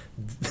time.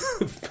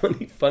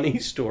 funny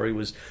story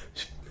was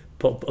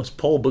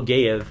Paul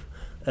Bogaev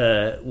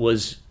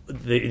was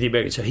the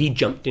American. So he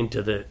jumped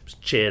into the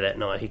chair that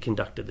night. He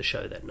conducted the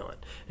show that night.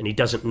 And he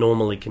doesn't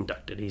normally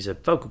conduct it. He's a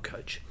vocal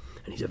coach.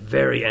 And he's a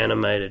very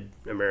animated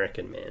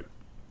American man.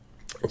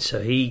 And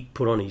so he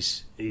put on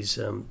his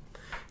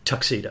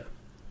tuxedo.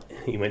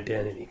 He went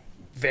down and he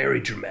very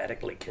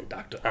dramatically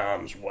conducted,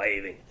 arms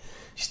waving.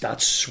 He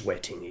starts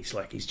sweating.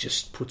 He's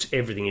just puts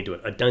everything into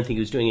it. I don't think he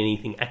was doing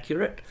anything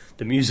accurate.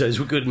 The musos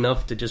were good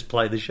enough to just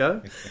play the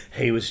show.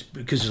 Because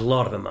there's a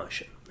lot of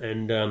emotion.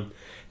 And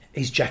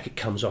his jacket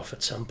comes off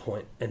at some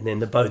point, and then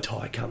the bow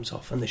tie comes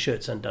off, and the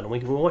shirt's undone. And we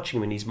were watching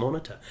him in his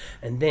monitor.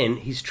 And then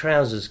his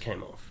trousers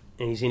came off.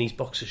 And he's in his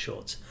boxer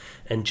shorts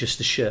and just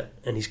the shirt,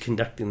 and he's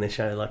conducting the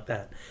show like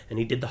that. And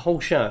he did the whole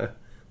show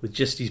with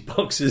just his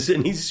boxers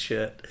and his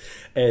shirt.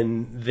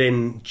 And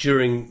then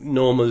during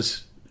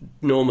Norma's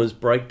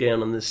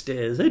breakdown on the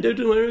stairs, I don't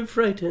know where I'm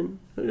frightened.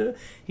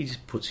 He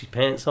just puts his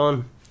pants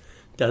on,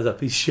 does up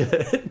his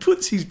shirt,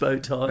 puts his bow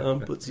tie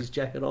on, puts his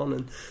jacket on,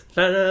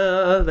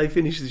 and they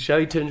finish the show.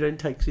 He turns around and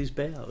takes his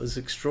bow. It was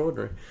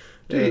extraordinary.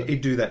 Did he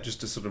do that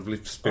just to sort of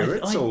lift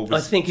spirits? I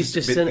think he's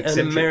just an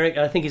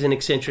American. I think he's an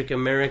eccentric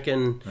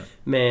American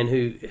man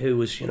who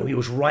was, he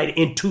was right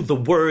into the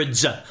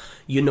words.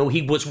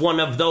 He was one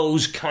of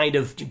those kind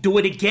of do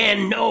it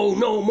again, no,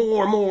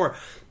 more.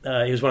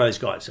 He was one of those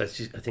guys. I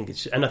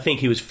think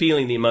he was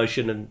feeling the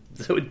emotion, and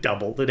so it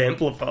doubled, it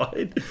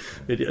amplified.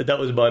 That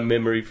was my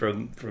memory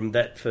from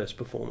that first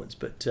performance.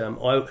 But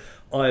I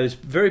was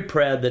very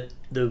proud that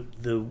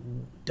the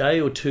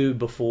day or two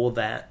before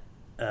that,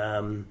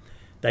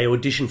 they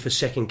auditioned for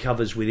second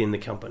covers within the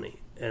company,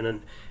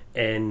 and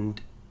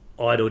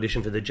I'd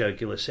auditioned for the Joe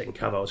Gillis second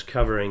cover. I was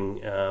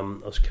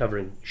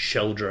covering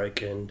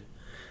Sheldrake and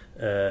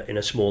in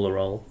a smaller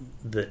role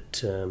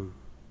that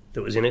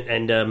was in it,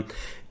 and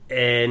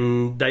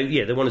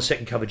they wanted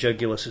second cover Joe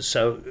Gillis,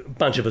 so a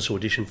bunch of us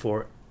auditioned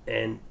for it,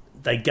 and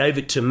they gave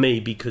it to me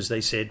because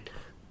they said,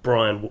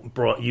 Brian,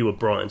 you were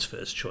Brian's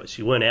first choice.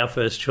 You weren't our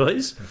first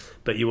choice,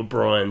 but you were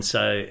Brian.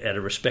 So out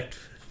of respect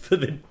for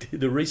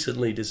the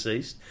recently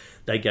deceased,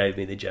 they gave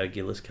me the Joe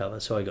Gillis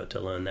cover, so I got to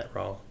learn that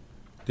role.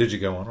 Did you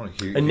go on? Or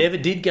Hugh? I never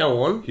did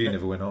go on. Hugh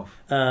never went off.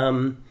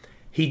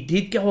 He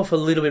did go off a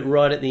little bit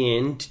right at the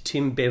end.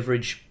 Tim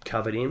Beveridge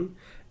covered him,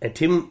 and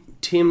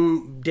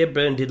Deb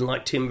Byrne didn't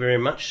like Tim very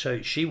much,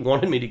 so she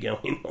wanted me to go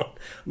in on. I'll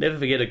never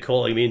forget her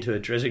calling me into her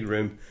dressing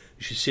room.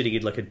 She was sitting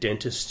in like a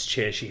dentist's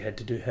chair. She had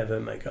to have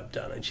her makeup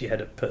done, and she had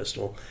a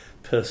personal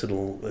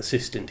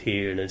assistant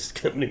here and a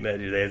company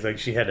manager there. It's like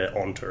she had an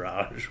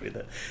entourage with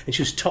her, and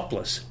she was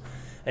topless.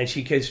 And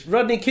she goes,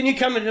 Rodney, can you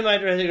come into my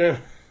dressing room?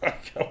 I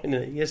go in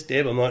there, yes,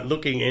 Deb. I'm not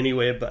looking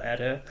anywhere but at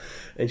her,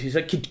 and she's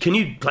like, "Can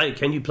you play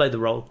the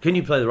role? Can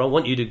you play the role? I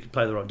want you to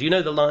play the role. Do you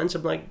know the lines?"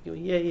 I'm like,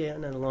 "Yeah, I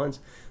know the lines."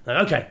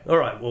 Like, okay, all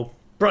right, well,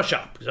 brush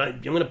up. I'm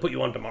going to put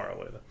you on tomorrow, or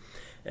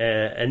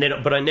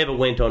whatever. But I never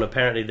went on.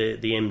 Apparently,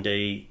 the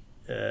MD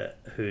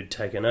who'd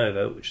taken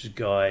over, which is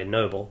Guy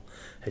Noble,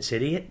 had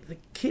said the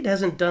kid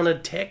hasn't done a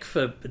tech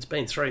for, it's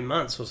been 3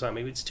 months or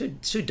something. It's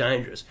too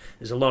dangerous.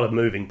 There's a lot of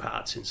moving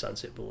parts in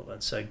Sunset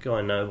Boulevard. So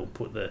Guy Noble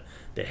put the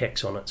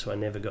hex on it, so I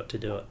never got to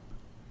do it.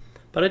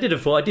 But I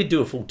did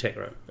do a full tech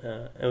run.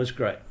 It was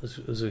great.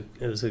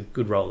 It was a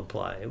good role to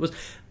play.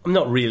 I'm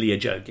not really a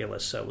Joe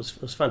Gillis, so it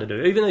was fun to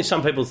do. Even though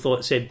some people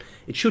said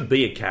it should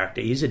be a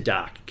character. He's a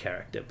dark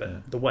character,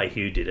 but the way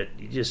Hugh did it,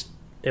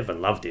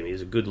 everyone loved him. He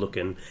was a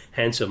good-looking,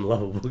 handsome,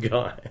 lovable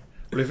guy.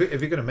 Well,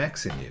 have you got a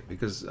Max in you?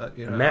 Because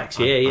Max,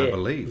 I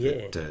believe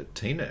that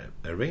Tina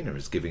Arena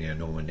is giving her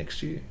Norman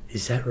next year.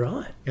 Is that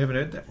right? You haven't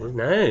heard that? Well,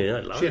 no, I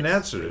love She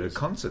announced it at a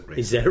concert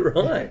recently. Is that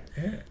right?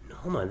 Yeah.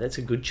 Norman, that's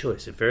a good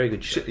choice. A very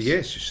good choice.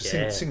 Yes, you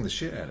should sing the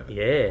shit out of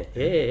it.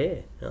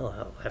 Yeah.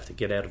 I'll have to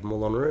get out of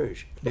Moulin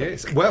Rouge.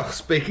 Yes. Well,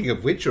 speaking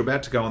of which, you're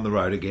about to go on the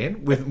road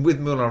again with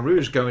Moulin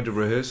Rouge going to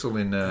rehearsal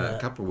in a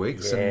couple of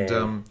weeks,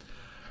 and.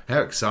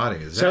 How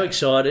exciting is that? So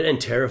excited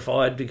and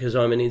terrified because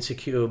I'm an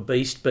insecure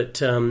beast.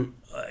 But,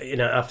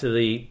 after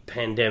the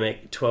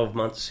pandemic, 12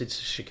 months since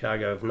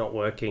Chicago of not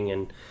working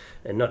and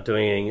not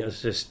doing anything,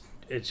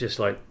 it's just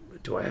like,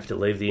 do I have to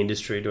leave the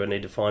industry? Do I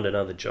need to find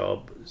another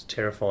job? It's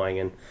terrifying.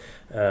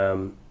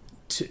 And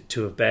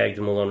to have bagged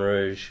the Moulin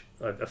Rouge,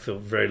 I feel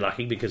very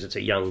lucky because it's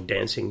a young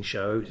dancing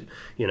show,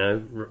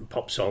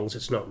 pop songs.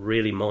 It's not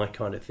really my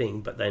kind of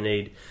thing, but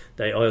I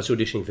was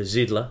auditioning for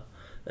Zidler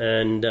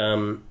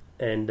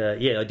and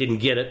I didn't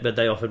get it, but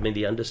they offered me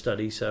the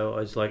understudy, so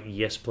I was like,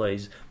 yes,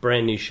 please.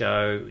 Brand new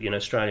show,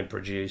 Australian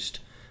produced,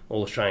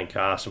 all Australian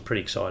cast. I'm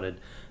pretty excited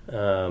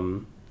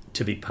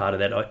to be part of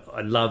that.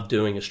 I love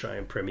doing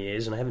Australian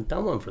premieres, and I haven't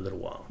done one for a little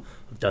while.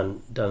 I've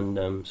done sort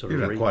of...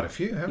 You've done quite a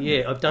few, haven't you?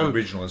 Yeah, I've done...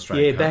 Original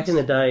Australian cast. Back in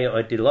the day,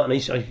 I did a lot,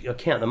 and I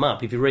count them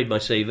up. If you read my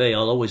CV,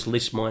 I'll always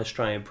list my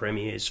Australian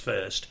premieres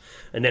first,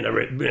 and then I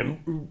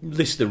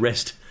list the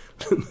rest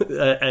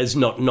as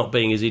not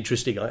being as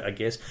interesting, I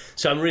guess.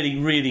 So I'm really,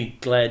 really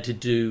glad to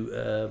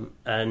do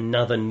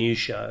another new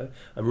show.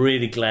 I'm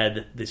really glad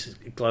that this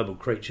Global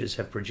Creatures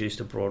have produced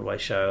a Broadway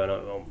show, and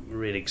I'm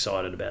really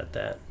excited about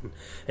that.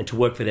 And to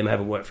work for them, I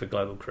haven't worked for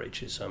Global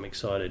Creatures, so I'm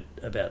excited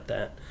about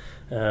that.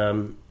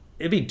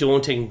 It'd be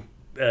daunting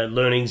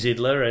learning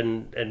Zidler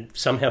and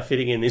somehow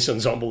fitting in this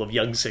ensemble of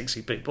young,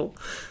 sexy people.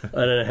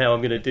 I don't know how I'm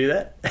going to do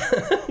that,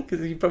 because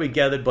you probably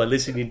gathered by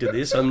listening to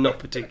this, I'm not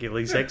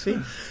particularly sexy.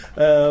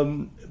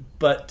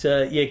 But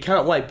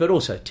can't wait. But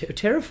also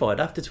terrified.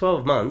 After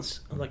 12 months,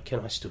 I'm like, can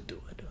I still do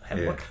it?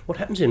 What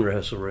happens in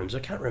rehearsal rooms? I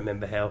can't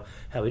remember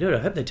how we do it. I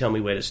hope they tell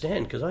me where to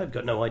stand, because I've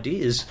got no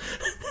ideas.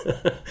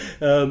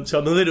 So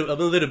I'm a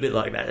little bit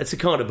like that. It's the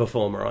kind of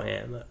performer I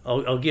am.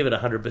 I'll give it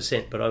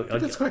 100%, but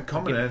that's quite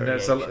common. And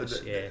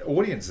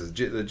audiences,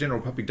 the general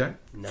public, don't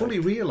fully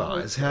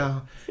realise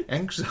how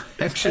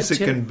anxious it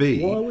can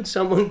be. Why would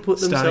someone put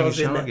themselves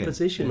in that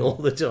position all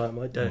the time?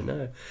 I don't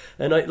know.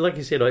 And like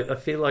you said, I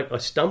feel like I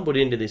stumbled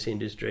into this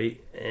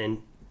industry,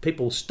 and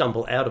people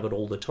stumble out of it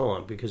all the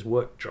time because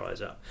work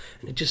dries up,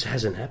 and it just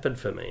hasn't happened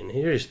for me. And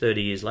here is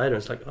 30 years later, and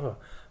it's like,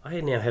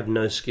 I now have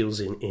no skills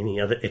in any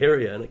other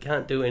area, and I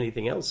can't do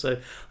anything else. So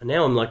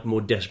now I'm like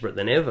more desperate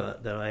than ever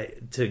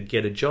to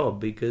get a job,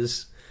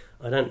 because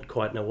I don't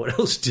quite know what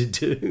else to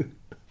do.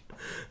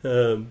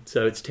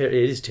 So it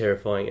is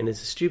terrifying, and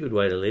it's a stupid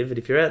way to live. And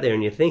if you're out there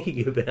and you're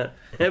thinking about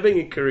having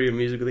a career in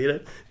musical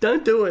theatre,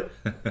 don't do it.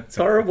 It's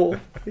horrible.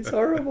 It's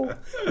horrible.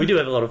 We do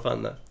have a lot of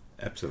fun, though.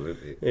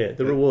 Absolutely. Yeah,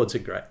 the rewards are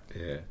great.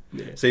 Yeah.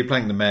 Yeah. So you're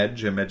playing the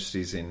Madge, Her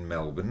Majesty's in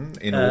Melbourne.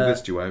 In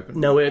August you open?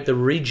 No, we're at the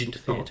Regent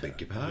Oh, Theatre.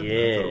 beg your pardon. Yeah.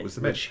 I thought it was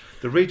the Madge.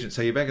 The Regent.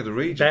 So you're back at the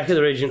Regent. Back at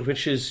the Regent,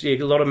 which is a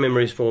lot of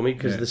memories for me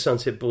because the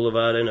Sunset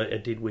Boulevard, and I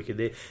did Wicked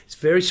there. It's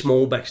very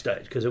small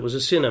backstage because it was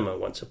a cinema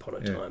once upon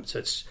a time. So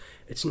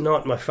it's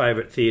not my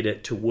favourite theatre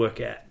to work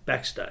at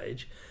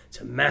backstage. It's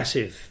a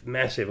massive,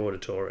 massive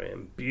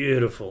auditorium,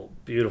 beautiful,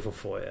 beautiful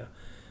foyer,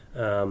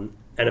 and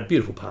a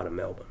beautiful part of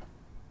Melbourne.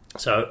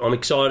 So I'm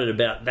excited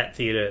about that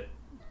theatre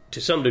to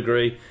some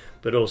degree,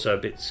 but also a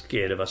bit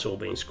scared of us all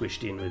being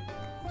squished in with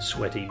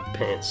sweaty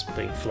pants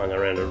being flung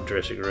around a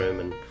dressing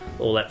room and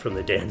all that from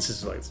the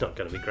dancers. Like, it's not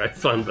going to be great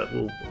fun, but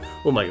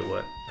we'll make it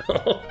work.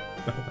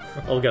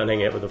 I'll go and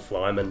hang out with a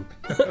flyman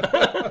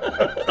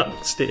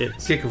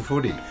upstairs. Kick a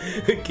footy.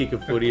 Kick a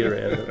footy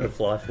around the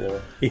fly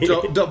floor.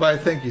 Dobbo,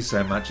 thank you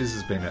so much. This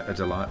has been a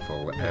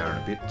delightful hour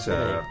and a bit,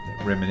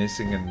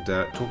 reminiscing and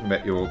talking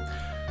about your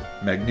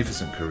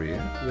magnificent career.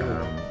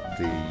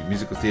 The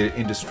musical theatre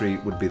industry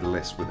would be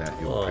less without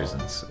your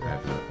presence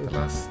over the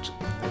last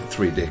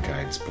 3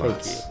 decades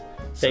plus.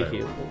 Thank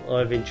you.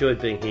 I've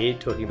enjoyed being here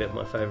talking about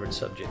my favourite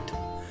subject.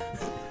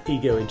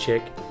 Ego in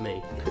check,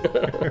 me.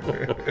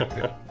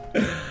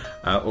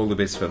 All the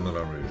best for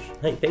Moulin Rouge.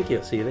 Hey, thank you.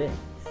 I'll see you there.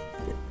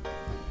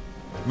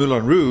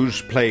 Moulin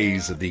Rouge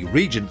plays at the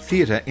Regent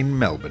Theatre in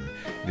Melbourne.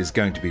 It is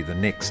going to be the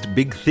next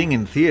big thing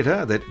in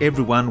theatre that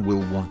everyone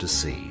will want to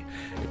see.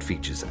 It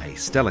features a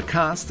stellar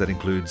cast that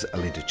includes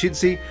Alinta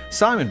Chidsey,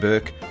 Simon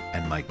Burke,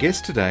 and my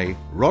guest today,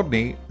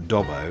 Rodney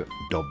Dobbo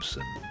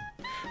Dobson.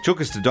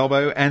 Took us to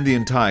Dobbo and the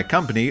entire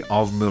company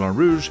of Moulin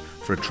Rouge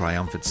for a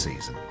triumphant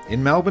season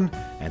in Melbourne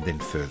and then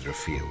further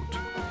afield.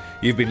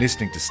 You've been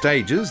listening to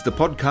Stages, the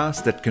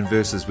podcast that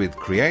converses with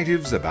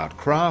creatives about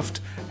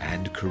craft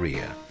and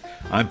career.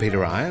 I'm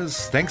Peter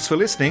Ayers. Thanks for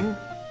listening.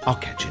 I'll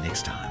catch you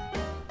next time.